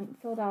morning when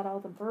filled up all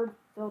the bird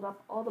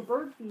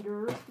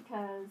feeders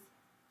because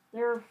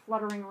they're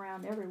fluttering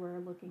around everywhere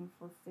looking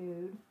for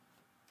food.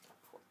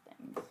 Poor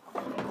things.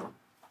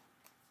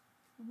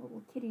 The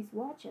little kitties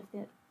watch if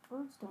the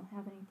birds don't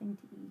have anything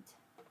to eat.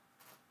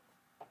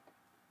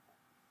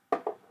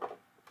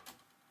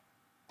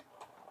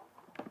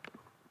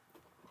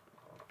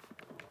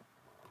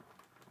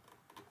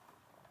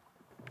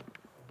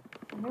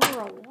 And there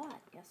were a lot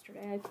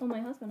yesterday. I told my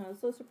husband I was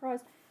so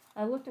surprised.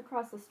 I looked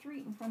across the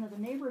street in front of the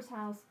neighbor's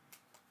house.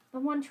 The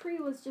one tree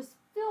was just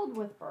filled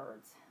with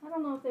birds. I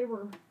don't know if they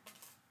were...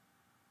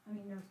 I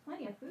mean, there's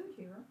plenty of food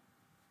here.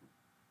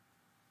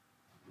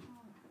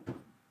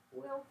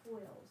 Oh,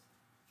 foils.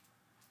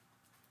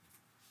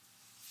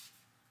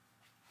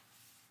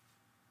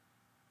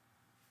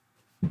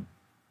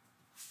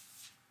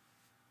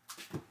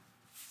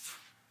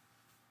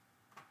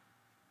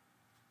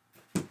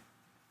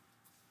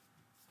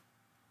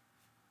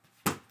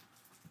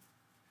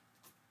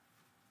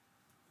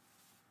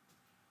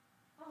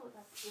 Oh,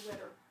 that's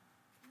glitter.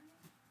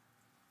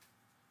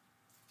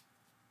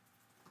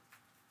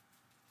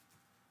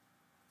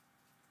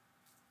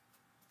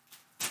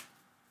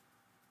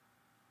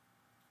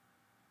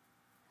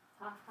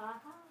 Ha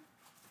ha ha.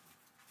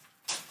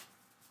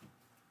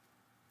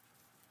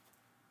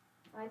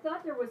 I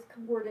thought there was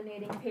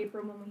coordinating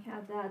paper when we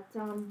had that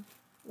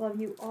Love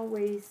You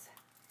Always.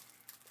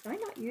 Did I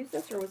not use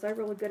this, or was I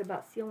really good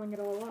about sealing it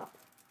all up?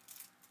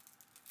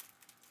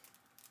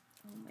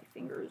 Oh, my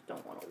fingers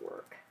don't want to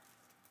work.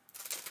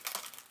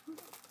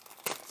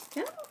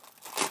 Yeah.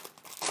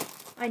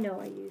 I know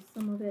I used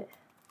some of it.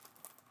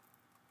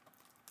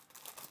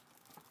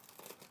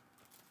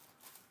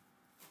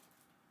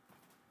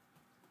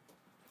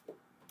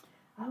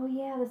 Oh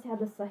yeah, this had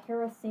the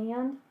Sahara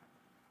sand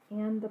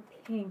and the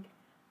pink.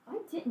 I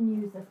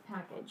didn't use this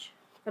package,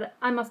 but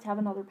I must have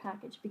another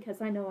package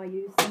because I know I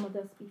used some of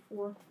this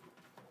before. All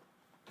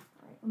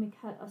right, let me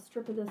cut a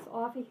strip of this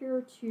off of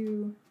here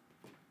to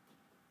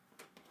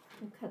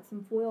we'll cut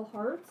some foil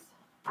hearts.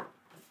 I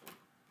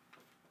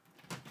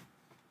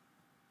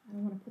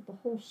don't want to put the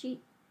whole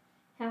sheet,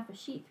 half a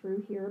sheet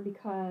through here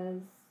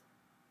because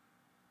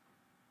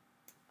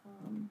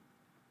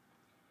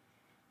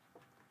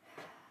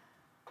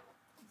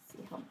let's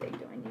see, how big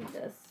do I need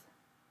this?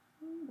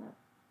 About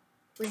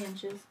 3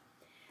 inches.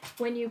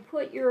 When you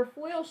put your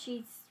foil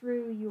sheets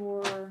through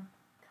your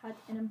cut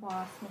and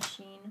emboss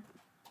machine,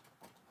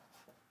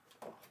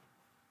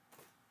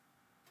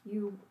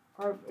 you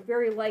are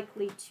very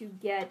likely to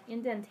get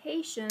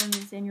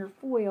indentations in your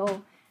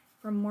foil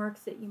from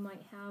marks that you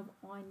might have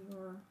on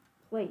your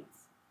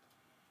plates.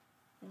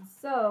 And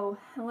so,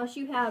 unless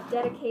you have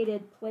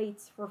dedicated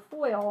plates for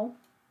foil,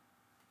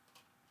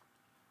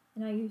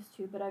 and I used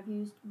to, but I've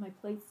used my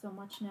plates so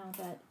much now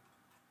that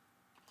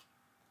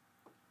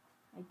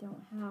I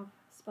don't have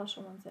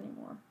special ones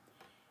anymore.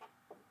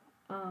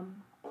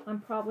 I'm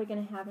probably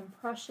going to have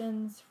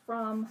impressions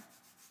from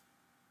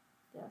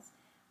this.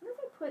 What if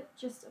I put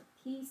just a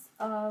piece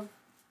of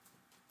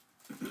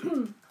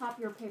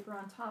copier paper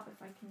on top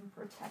if I can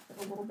protect it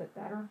a little bit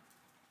better?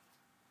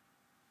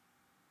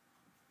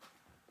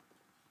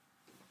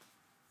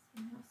 So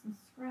I have some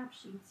scrap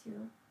sheets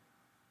here.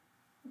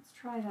 Let's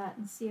try that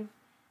and see if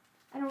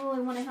I don't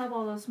really want to have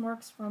all those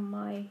marks from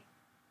my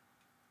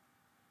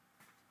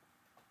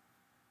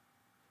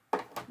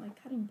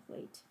cutting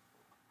plate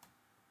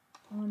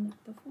on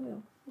the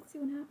foil. Let's see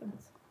what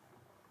happens.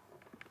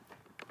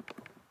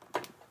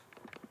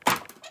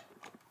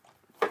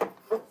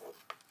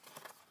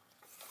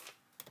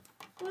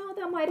 Well,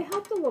 that might have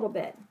helped a little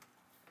bit.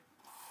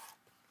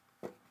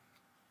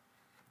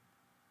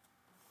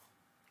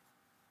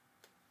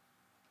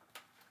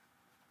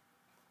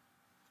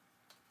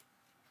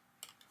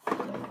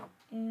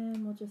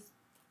 And we'll just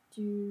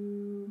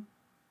do, I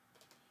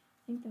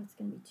think that's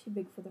going to be too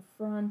big for the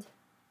front.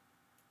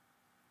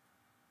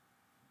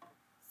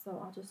 So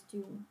I'll just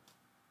do,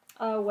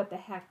 oh, what the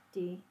heck,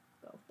 D,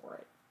 go for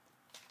it.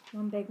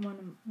 One big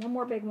one, one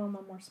more big one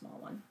more small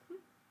one.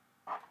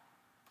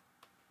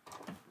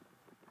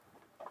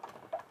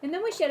 And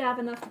then we should have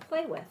enough to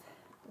play with.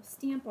 We'll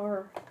stamp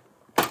our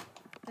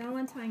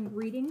Valentine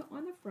greeting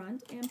on the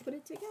front and put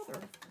it together.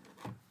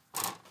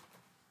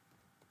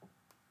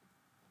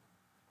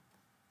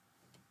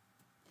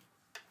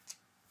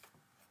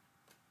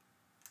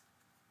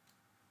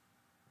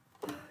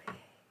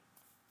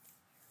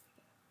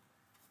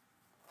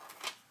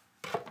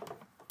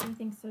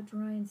 Everything's so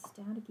dry and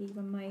staticky,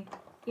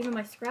 even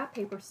my scrap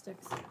paper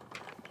sticks.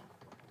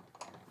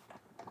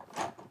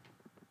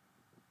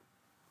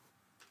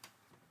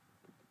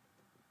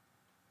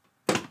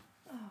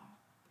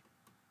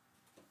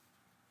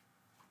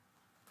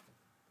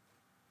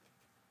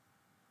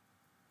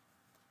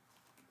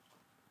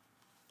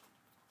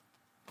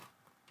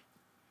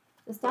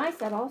 This die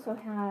set also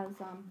has,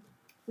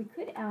 we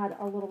could add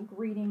a little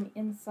greeting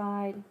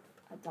inside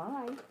a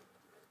die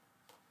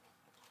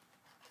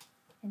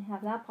and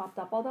have that popped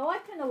up. Although I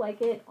kind of like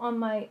it on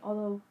my,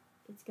 although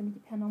it's going to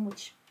depend on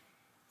which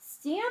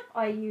stamp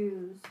I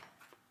use.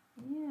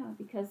 Yeah,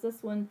 because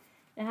this one,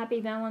 the Happy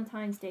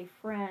Valentine's Day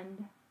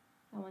Friend,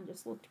 that one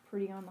just looked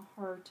pretty on the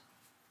heart.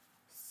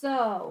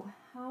 So,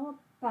 how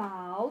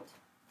about,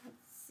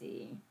 let's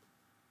see.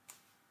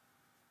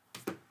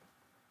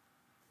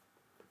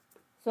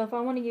 So if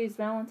I want to use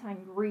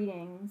Valentine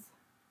greetings,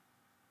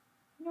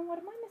 you know what,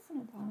 am I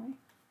missing a die?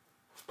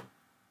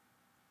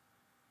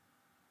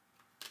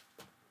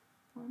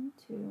 1,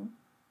 2,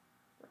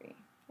 3,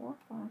 4,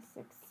 5,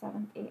 6,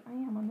 7, 8. I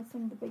am. I'm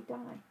missing the big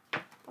die.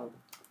 Oh.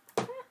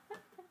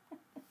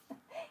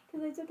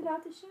 Because I took it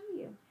out to show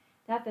you.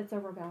 That fits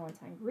over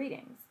Valentine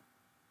greetings.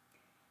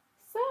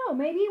 So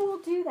maybe we'll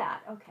do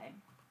that. Okay.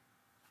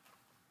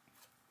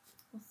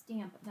 We'll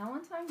stamp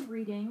Valentine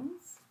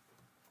greetings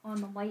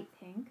on the light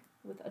pink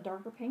with a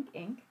darker pink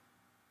ink.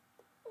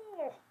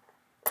 Oh,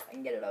 I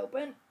can get it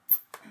open.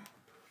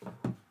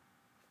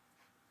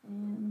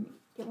 And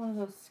get one of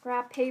those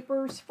scrap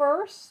papers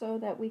first so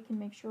that we can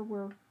make sure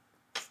we're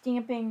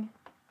stamping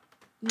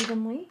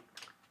evenly.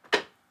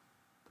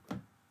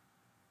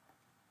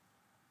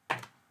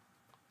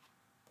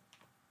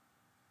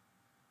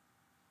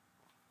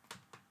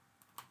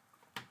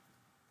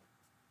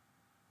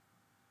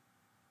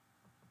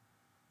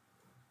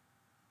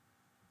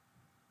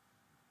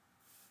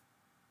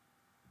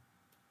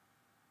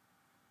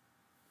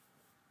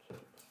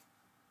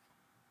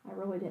 I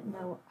really didn't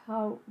know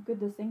how good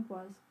this ink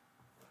was.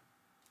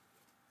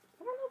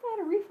 I don't know if I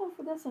had a refill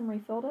for this and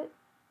refilled it.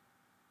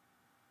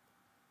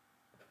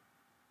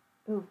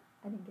 Ooh,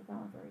 I didn't get that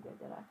one very good,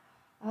 did I?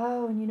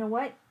 Oh, and you know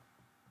what?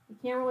 You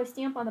can't really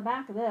stamp on the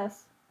back of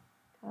this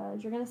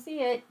because you're going to see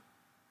it.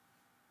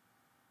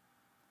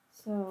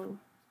 So,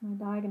 is my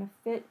die going to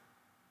fit?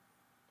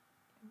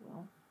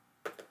 Well,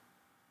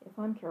 if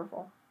I'm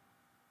careful.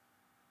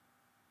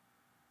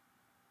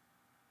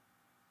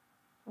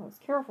 If I was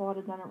careful, I'd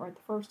have done it right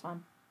the first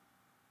time.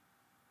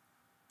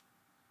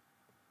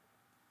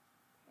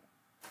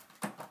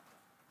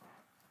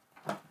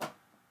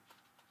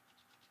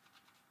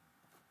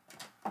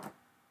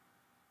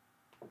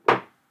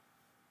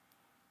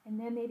 And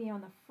then maybe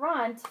on the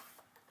front,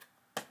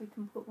 we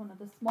can put one of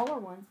the smaller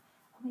ones.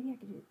 Oh, maybe I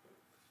could do,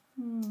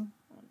 I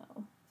don't know.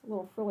 It's a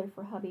little frilly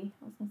for hubby.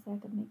 I was going to say I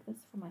could make this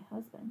for my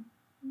husband.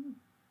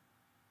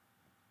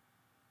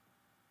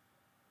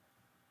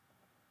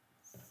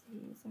 Let's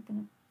see, is that going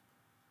to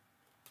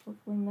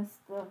hopefully miss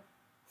the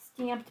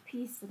stamped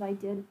piece that I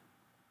did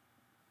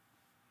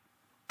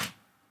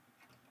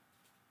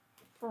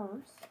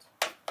first.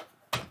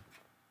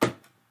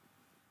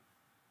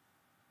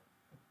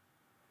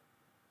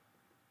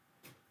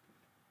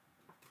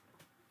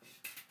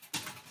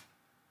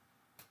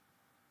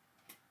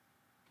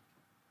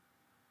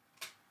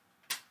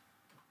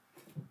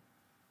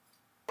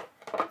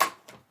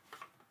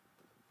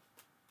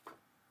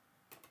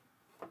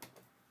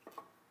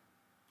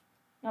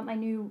 Got my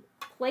new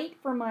plate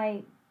for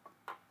my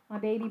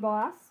baby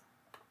boss,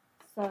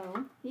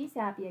 so he's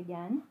happy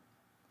again.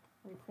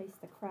 Replace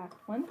the cracked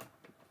one.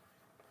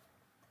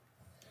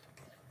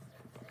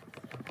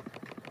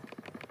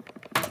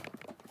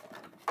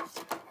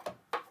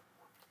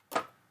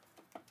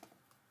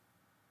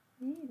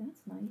 Hey,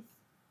 that's nice.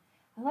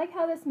 I like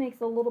how this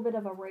makes a little bit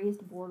of a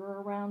raised border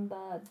around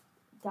the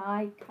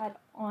die cut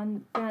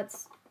on that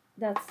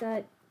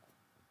set.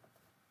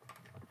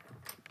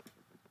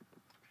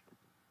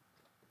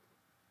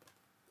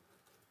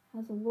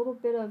 Has a little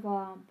bit of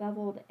a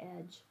beveled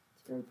edge.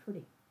 It's very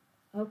pretty.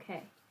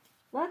 Okay,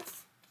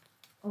 let's,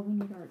 oh, we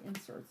need our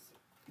inserts.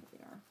 Here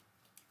they are.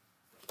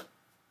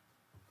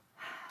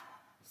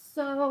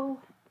 So,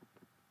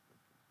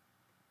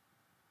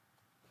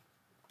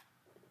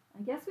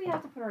 I guess we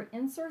have to put our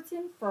inserts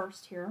in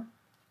first here.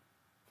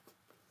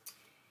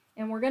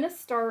 And we're going to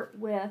start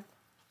with,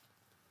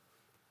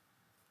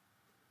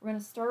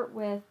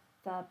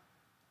 the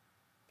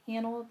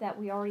panel that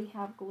we already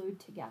have glued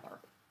together.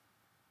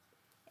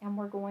 And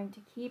we're going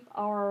to keep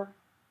our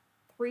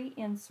 3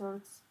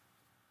 inserts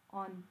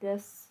on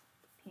this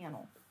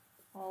panel.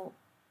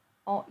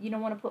 You don't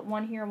want to put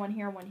one here, one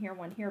here, one here,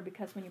 one here,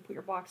 because when you put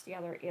your box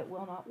together, it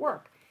will not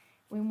work.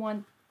 We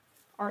want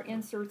our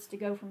inserts to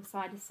go from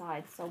side to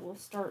side, so we'll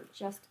start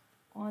just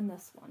on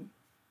this one.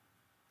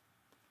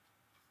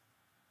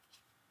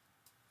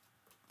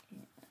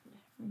 And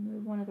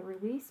remove one of the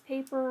release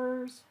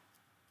papers.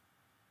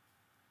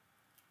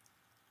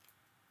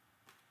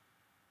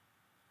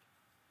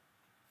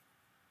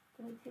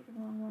 Did I take the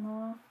wrong one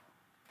off?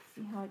 Let's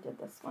see how I did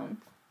this one.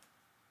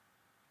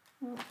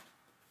 Oh, I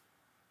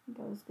think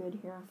I was good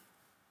here.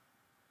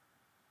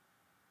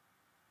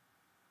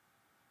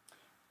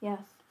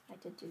 Yes, I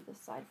did do this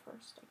side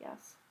first, I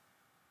guess,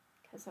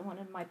 because I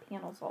wanted my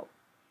panels all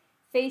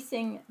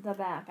facing the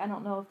back. I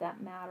don't know if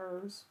that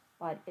matters,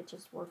 but it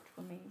just worked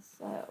for me.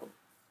 So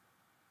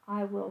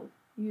I will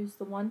use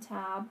the one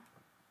tab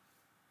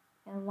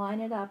and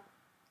line it up,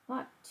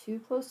 not too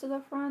close to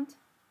the front.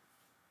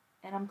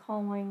 And I'm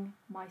calling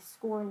my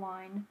score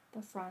line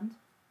the front.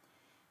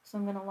 So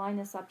I'm going to line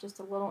this up just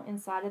a little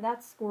inside of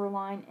that score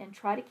line and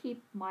try to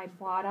keep my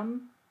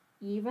bottom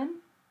even.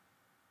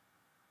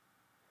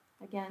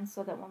 Again,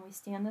 so that when we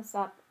stand this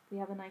up, we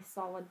have a nice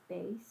solid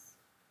base.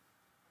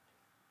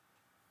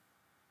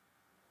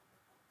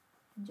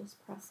 And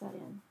just press that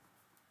in.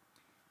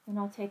 Then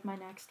I'll take my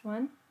next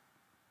one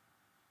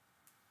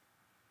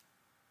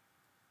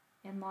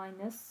and line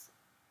this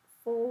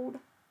fold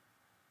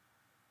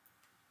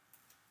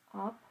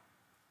up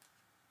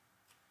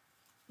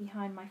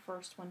behind my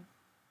first one.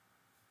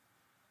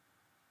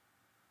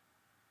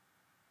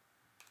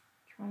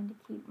 Trying to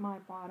keep my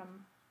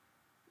bottom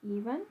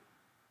even.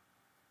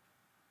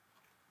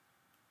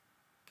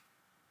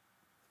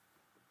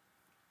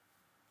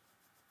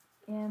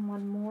 And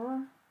one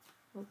more.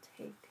 We'll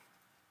take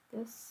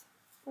this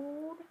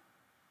fold,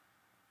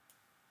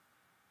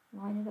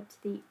 line it up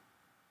to the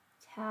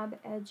tab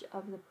edge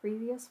of the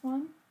previous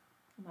one.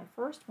 And my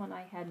first one,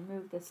 I had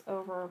moved this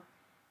over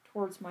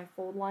towards my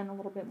fold line a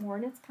little bit more,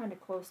 and it's kind of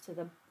close to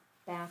the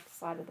back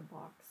side of the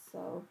box.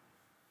 So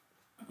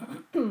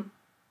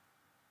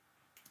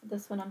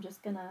this one I'm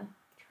just going to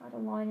try to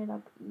line it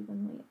up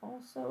evenly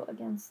also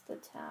against the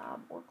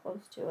tab or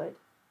close to it.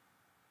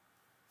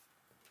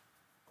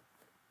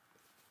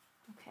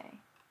 Okay,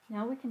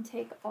 now we can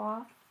take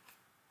off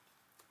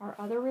our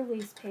other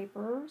release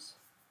papers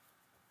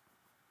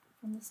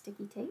from the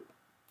sticky tape.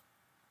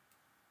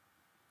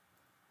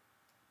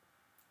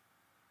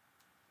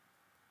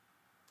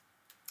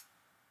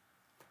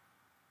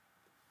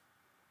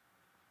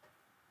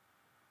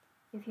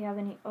 If you have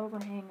any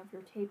overhang of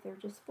your tape there,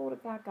 just fold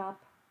it back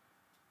up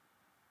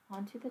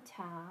onto the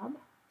tab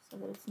so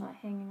that it's not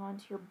hanging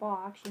onto your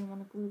box. You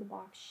want to glue the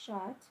box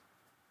shut.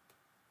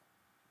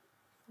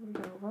 Fold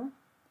it over.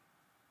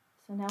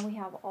 So now we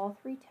have all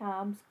 3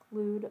 tabs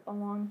glued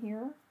along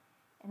here,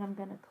 and I'm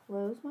going to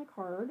close my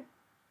card.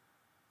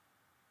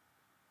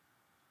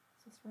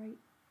 Is this right?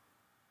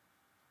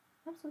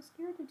 I'm so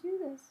scared to do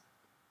this.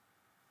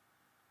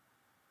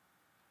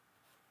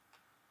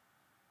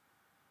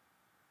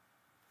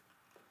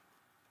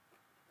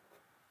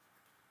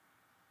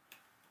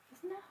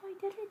 Isn't that how I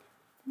did it?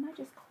 Didn't I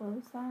just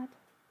close that?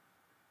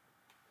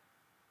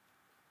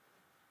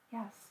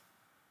 Yes.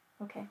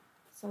 Okay,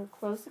 so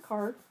close the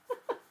card.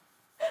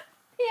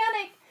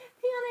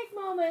 Panic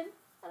moment.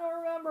 I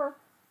don't remember.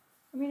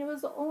 I mean, it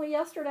was only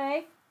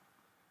yesterday.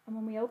 And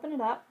when we open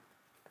it up,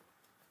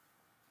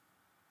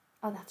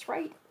 oh, that's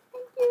right.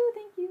 Thank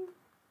you.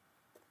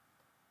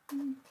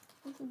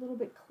 It's a little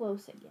bit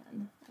close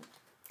again.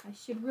 I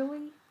should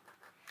really,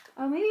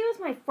 oh, maybe it was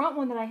my front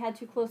one that I had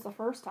too close the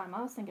first time.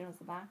 I was thinking it was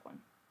the back one.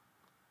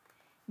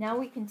 Now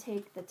we can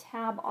take the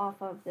tab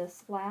off of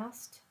this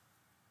last,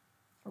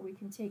 or we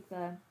can take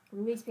the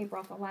release paper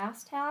off the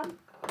last tab,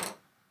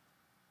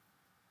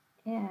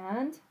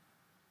 and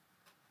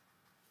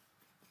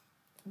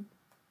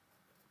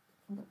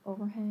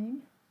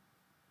overhang,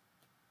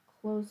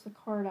 close the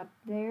card up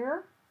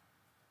there,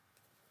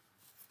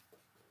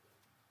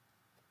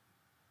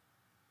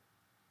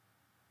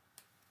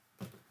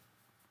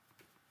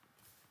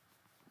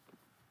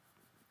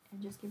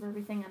 and just give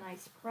everything a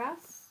nice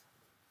press.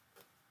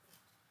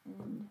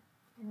 And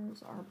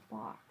there's our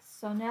box.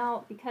 So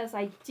now, because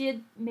I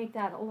did make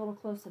that a little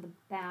close to the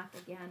back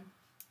again,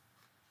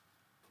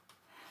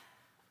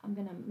 I'm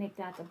going to make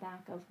that the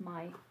back of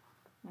my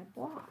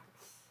box.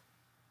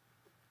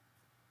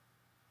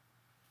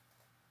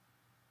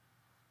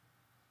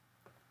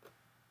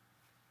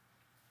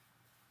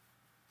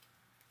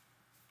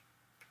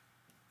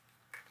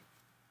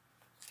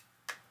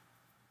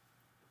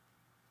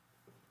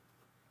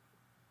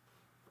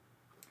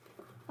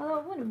 Although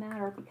it wouldn't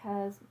matter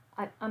because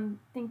I'm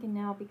thinking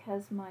now,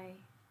 because my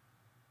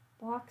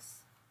box,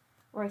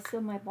 where I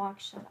sealed my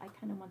box shut, I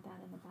kind of want that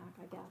in the back,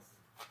 I guess.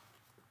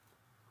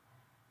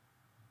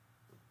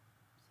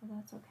 So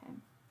that's okay.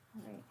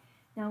 All right.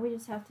 Now we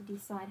just have to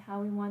decide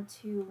how we want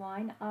to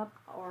line up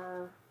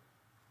our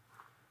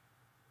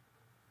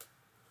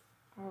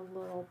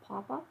little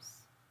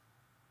pop-ups.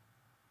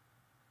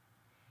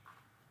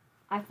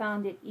 I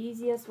found it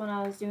easiest when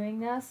I was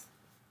doing this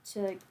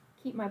to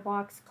keep my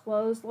box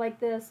closed like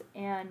this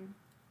and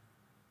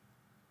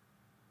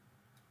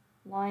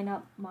line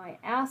up my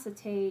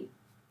acetate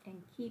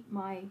and keep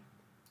my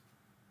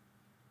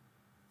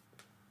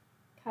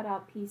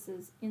cutout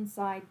pieces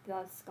inside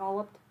the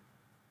scalloped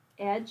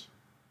edge.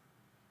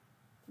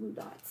 Glue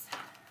dots.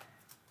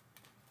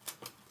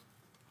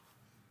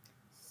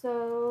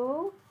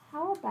 So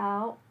how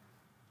about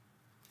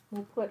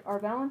we'll put our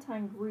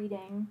Valentine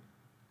greeting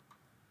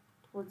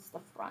towards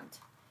the front.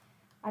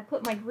 I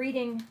put my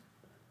greeting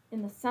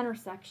in the center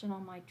section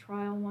on my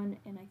trial one,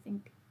 and I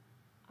think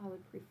I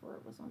would prefer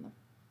it was on the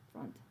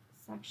front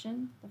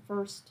section, the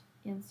first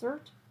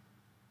insert.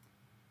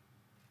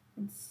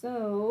 And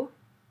so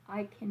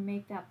I can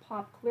make that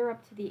pop clear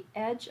up to the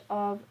edge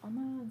of, I'm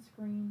not on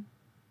screen,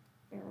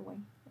 barely,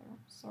 there,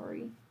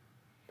 sorry.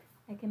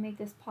 I can make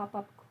this pop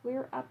up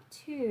clear up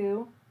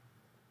to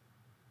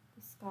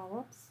the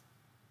scallops.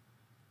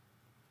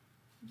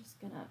 I'm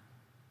just gonna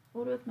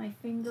hold it with my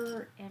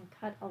finger and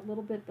cut a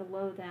little bit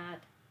below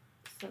that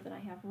so that I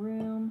have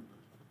room.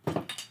 I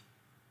guess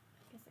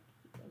I can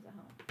keep those at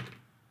home.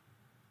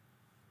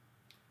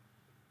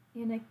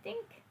 And I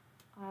think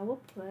I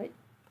will put,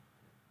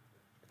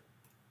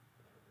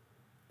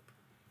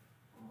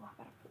 oh, I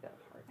gotta put that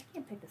hard. I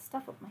can't pick this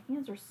stuff up. My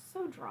hands are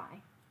so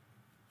dry.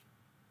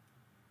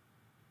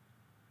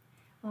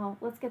 Well,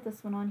 let's get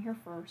this one on here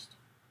first.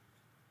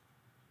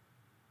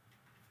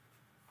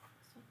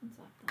 This opens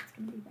up. That's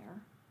gonna be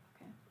there.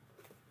 Okay.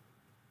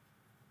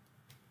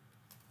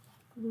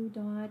 Glue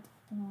dot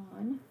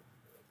on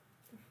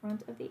the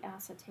front of the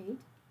acetate.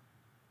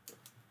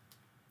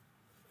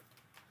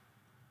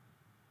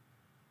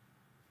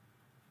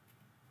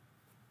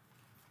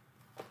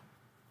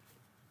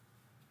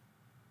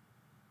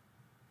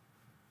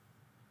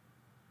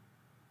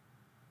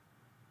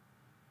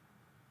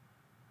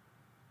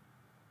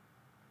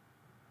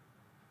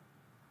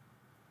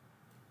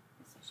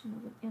 I should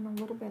move it in a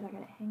little bit. I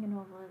got it hanging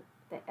over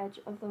the edge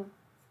of the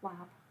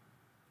flap.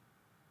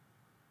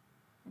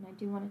 And I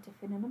do want it to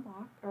fit in a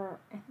box, or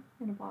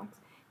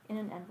in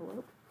an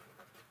envelope.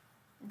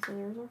 And so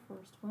there's our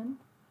first one.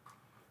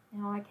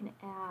 Now I can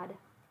add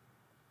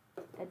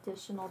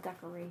additional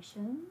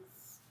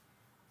decorations.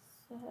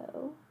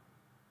 So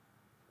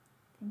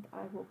I think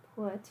I will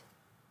put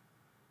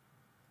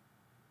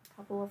a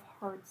couple of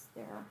hearts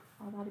there.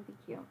 Oh, that'd be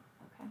cute.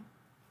 Okay.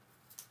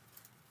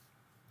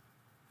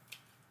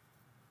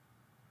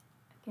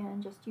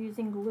 Again, just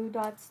using glue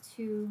dots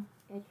to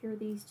adhere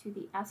these to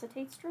the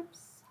acetate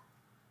strips.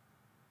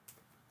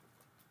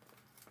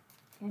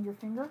 and your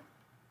finger.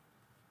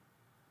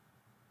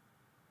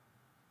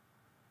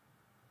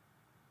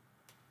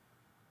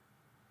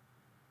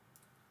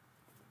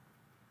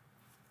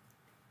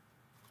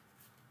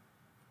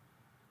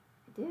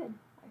 I did.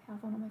 I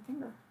have one on my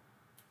finger.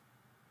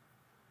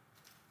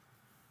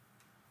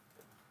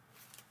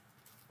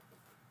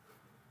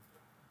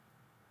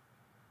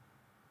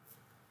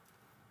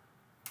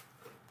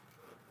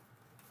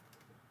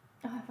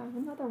 I have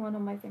another one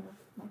on my finger,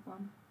 my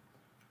thumb.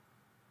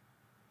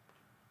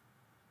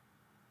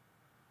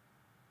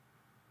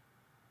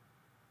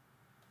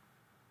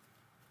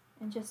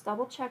 And just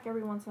double check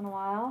every once in a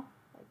while,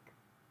 like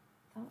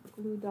that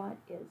glue dot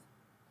is.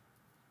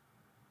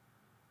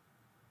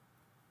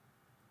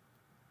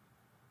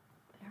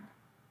 There.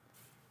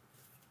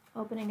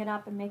 Opening it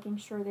up and making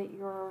sure that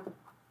your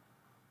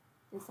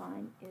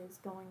design is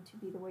going to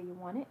be the way you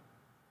want it.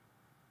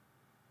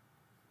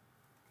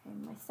 Okay,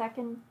 my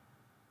second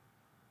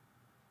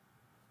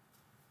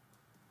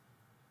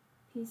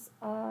piece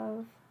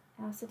of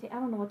acetate, I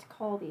don't know what to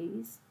call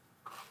these.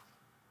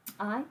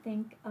 I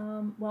think,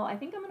 well, I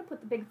think I'm going to put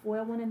the big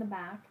foil one in the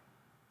back.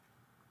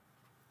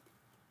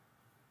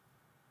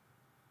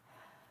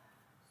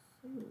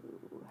 So,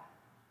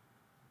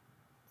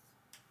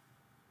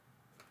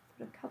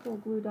 put a couple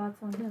of glue dots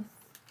on this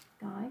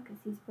guy because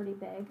he's pretty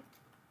big.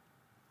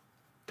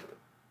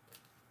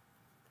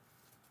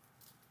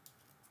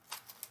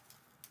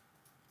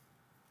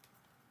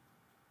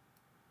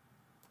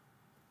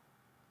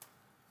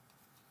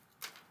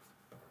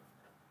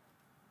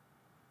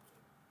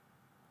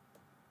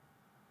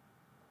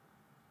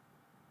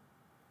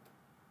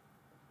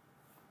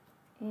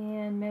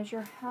 And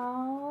measure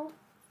how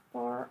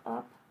far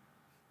up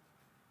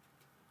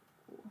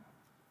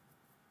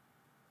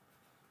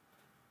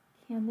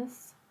can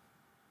this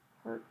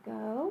heart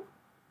go.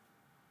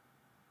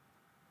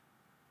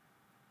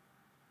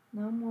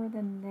 No more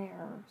than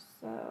there.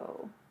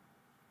 So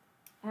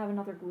I have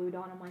another glue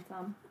dot on my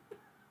thumb.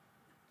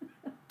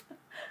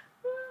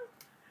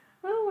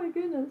 Oh my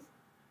goodness.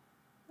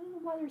 I don't know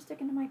why they're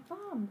sticking to my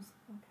thumbs.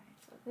 Okay,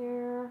 so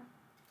there.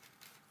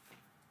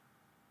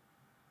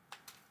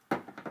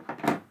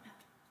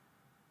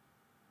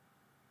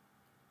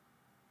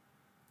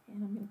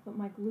 And I'm going to put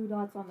my glue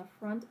dots on the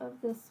front of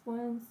this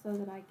one so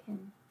that I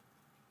can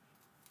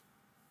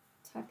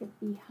tuck it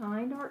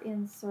behind our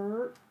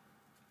insert.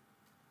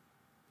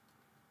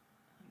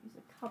 I'll use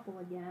a couple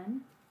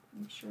again,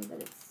 make sure that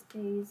it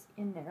stays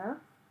in there.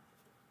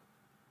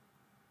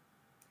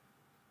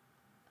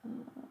 I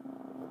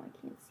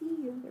can't see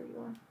you, there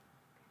you are.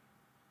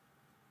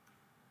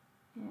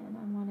 And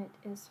I want it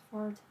as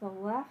far to the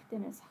left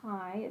and as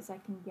high as I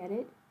can get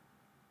it,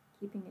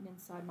 keeping it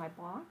inside my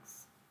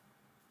box.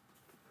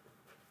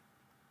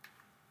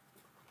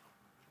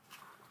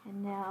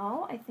 And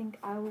now I think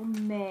I will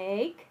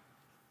make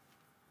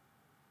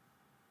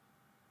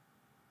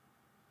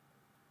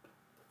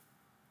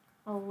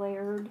a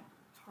layered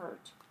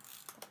heart.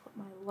 I'll put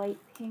my light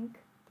pink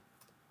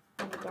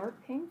and a dark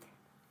pink.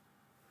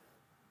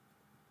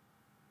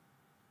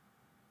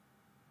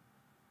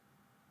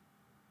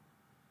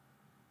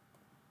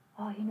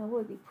 Oh, you know what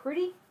would be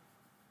pretty?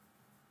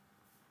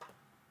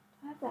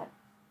 I have that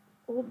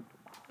old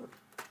heart.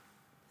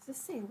 Does this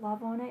say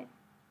love on it?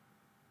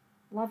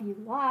 Love you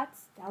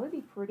lots. That would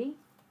be pretty.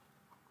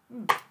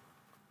 Will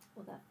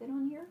that fit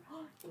on here?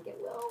 Oh, I think it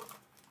will.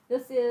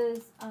 This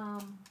is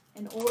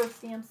an older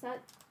stamp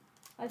set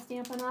by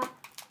Stampin' Up,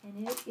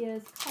 and it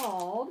is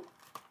called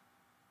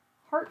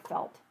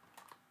Heartfelt.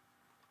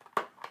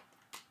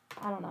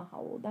 I don't know how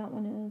old that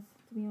one is,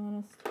 to be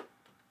honest.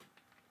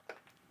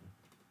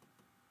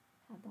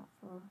 Had that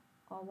for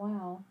a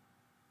while.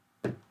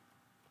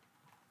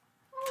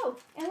 Oh,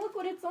 and look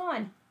what it's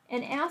on.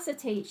 An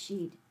acetate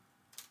sheet.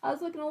 I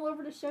was looking all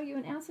over to show you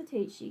an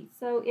acetate sheet.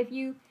 So if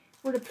you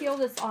were to peel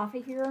this off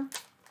of here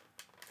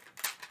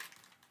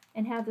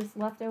and have this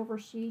leftover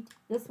sheet,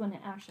 this one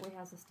actually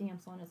has the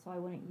stamps on it, so I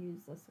wouldn't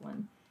use this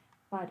one.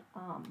 But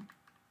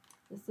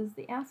this is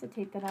the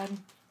acetate that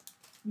I'm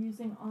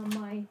using on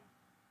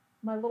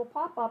my little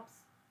pop-ups.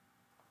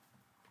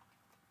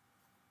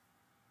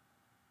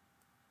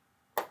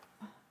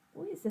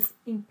 Boy, is this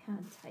ink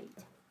pad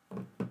tight.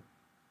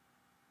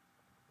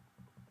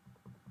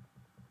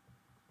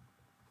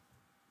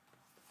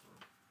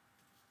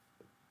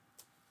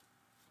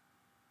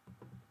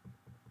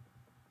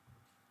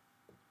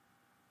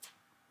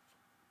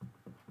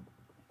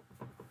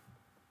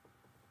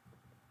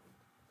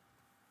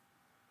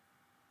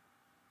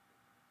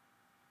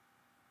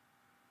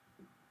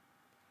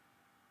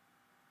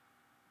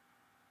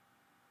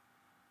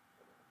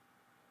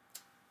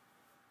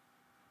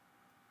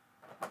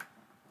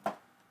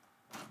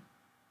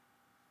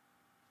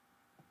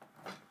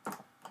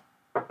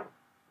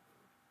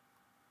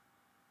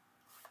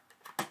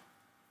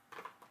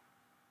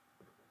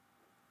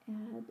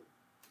 Add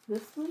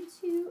this one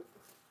to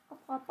a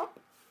pop-up.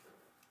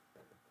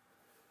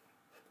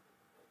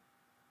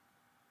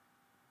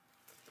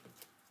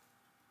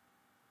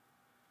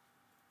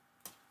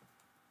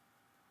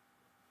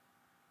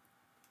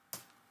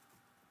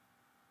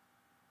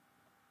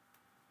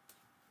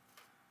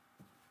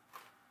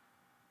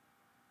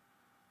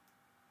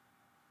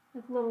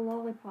 Like little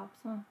lollipops,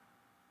 huh?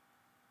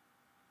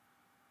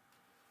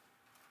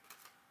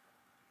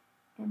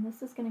 And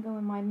this is going to go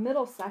in my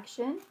middle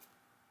section.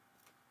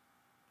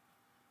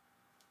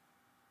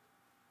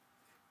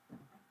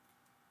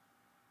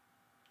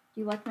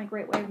 Do you like my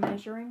great way of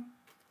measuring?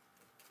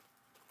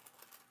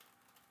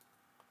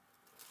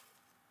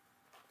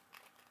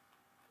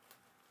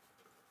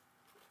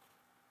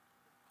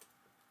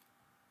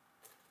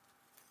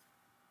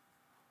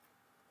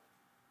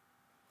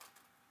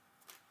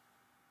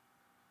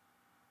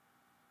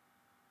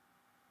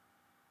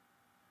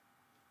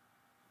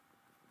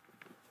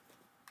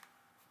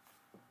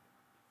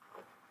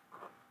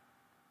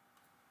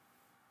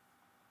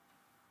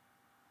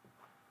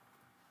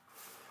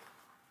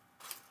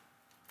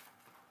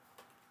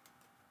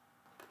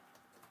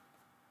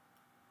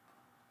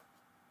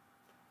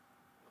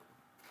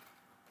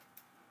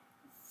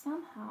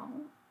 Somehow,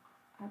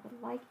 I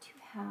would like to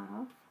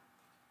have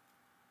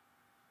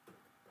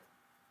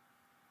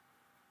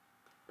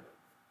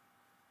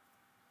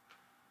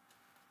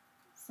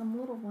some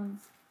little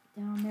ones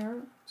down there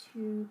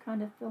to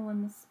kind of fill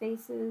in the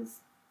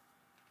spaces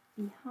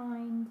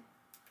behind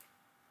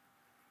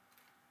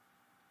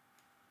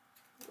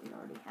what we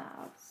already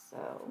have.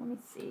 So let me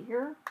see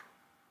here.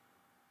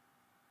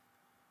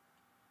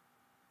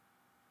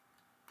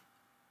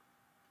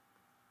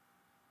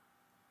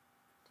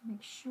 To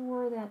make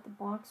sure that the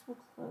box will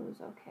close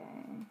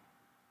okay.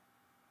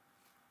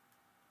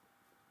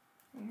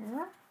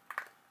 There.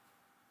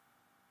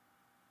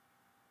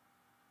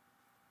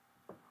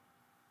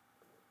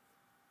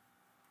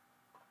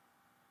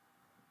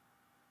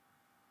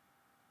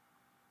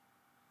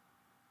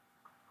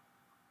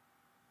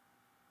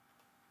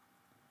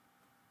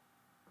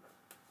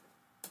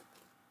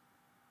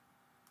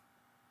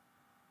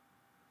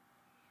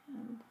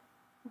 And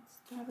let's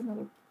have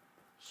another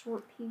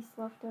short piece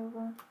left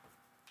over.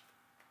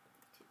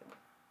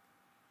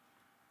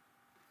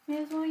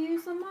 May as well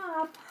use them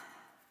up.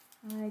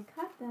 I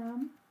cut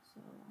them,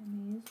 so I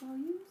may as well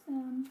use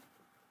them.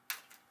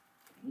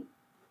 Right.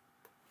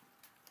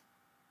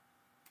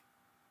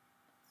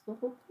 That's the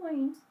whole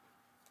point.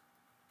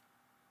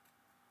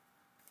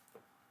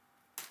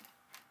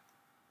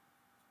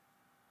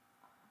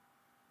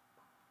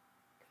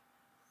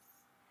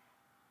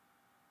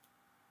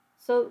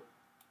 So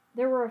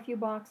there were a few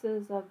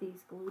boxes of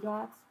these glue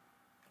dots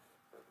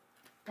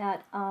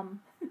that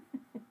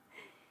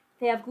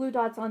they have glue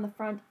dots on the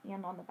front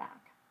and on the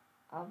back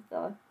of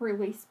the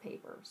release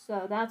paper.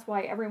 So that's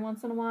why every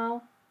once in a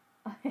while,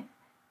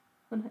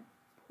 when I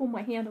pull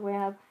my hand away,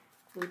 I have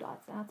glue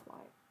dots. That's why.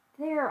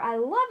 There, I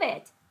love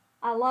it.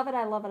 I love it,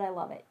 I love it, I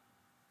love it.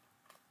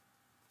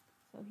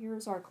 So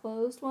here's our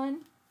closed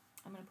one.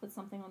 I'm going to put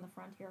something on the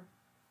front here.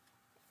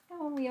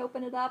 And when we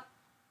open it up,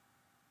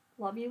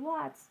 love you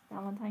lots.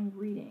 Valentine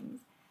greetings.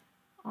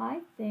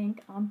 I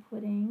think I'm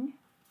putting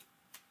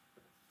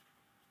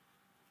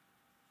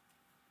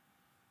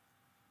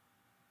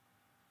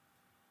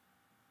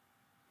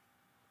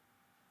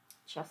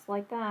just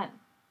like that.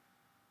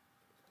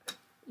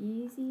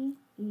 Easy,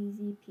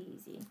 easy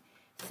peasy.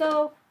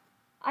 So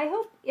I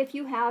hope if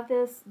you have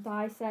this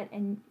die set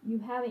and you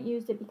haven't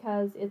used it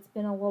because it's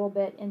been a little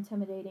bit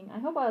intimidating, I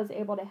hope I was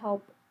able to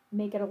help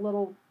make it a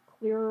little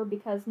clearer,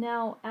 because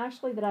now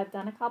actually that I've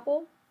done a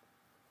couple,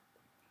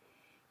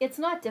 it's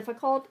not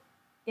difficult.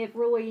 It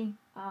really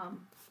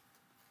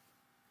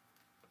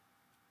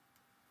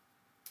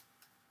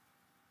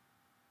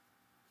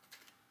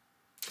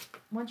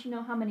once you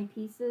know how many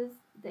pieces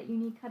that you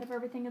need cut of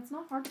everything, it's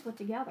not hard to put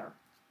together.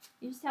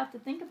 You just have to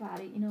think about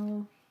it, you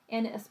know,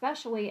 and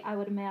especially I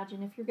would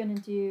imagine if you're going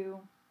to do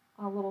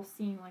a little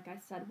scene, like I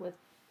said, with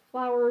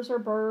flowers or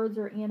birds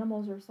or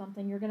animals or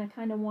something, you're going to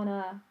kind of want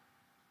to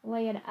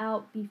lay it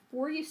out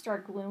before you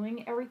start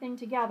gluing everything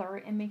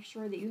together and make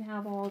sure that you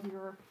have all of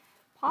your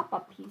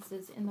pop-up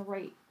pieces in the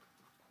right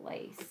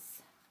place.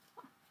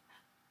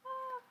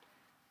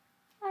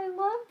 I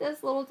love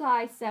this little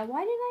die set.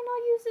 Why didn't I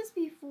not use this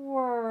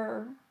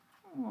before?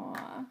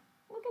 Aw,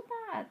 look at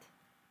that.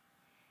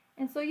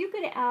 And so you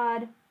could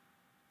add,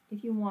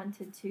 if you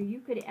wanted to, you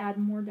could add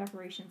more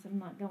decorations. I'm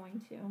not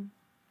going to.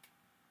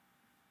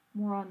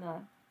 More on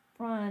the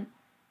front.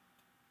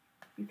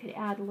 You could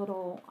add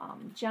little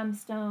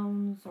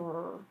gemstones,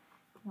 or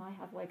you know, I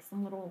have like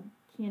some little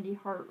candy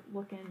heart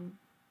looking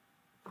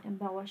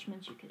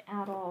embellishments. You could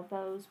add all of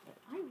those, but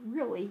I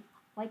really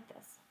like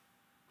this.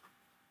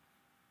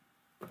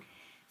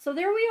 So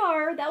there we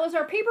are. That was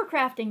our paper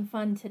crafting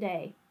fun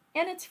today.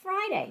 And it's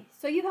Friday,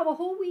 so you have a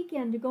whole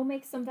weekend to go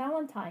make some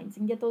Valentines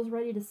and get those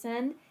ready to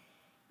send.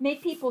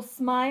 Make people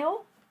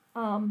smile.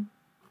 I'm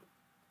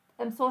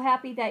so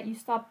happy that you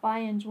stopped by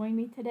and joined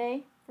me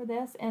today for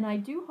this, and I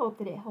do hope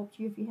that it helped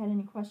you if you had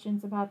any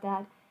questions about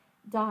that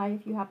die,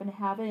 if you happen to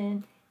have it.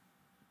 And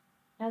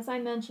as I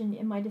mentioned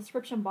in my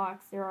description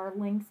box, there are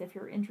links if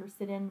you're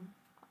interested in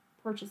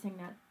purchasing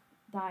that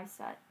die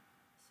set.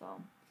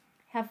 So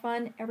have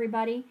fun,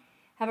 everybody.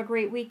 Have a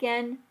great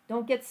weekend.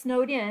 Don't get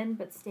snowed in,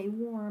 but stay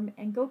warm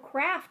and go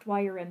craft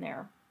while you're in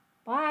there.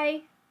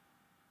 Bye.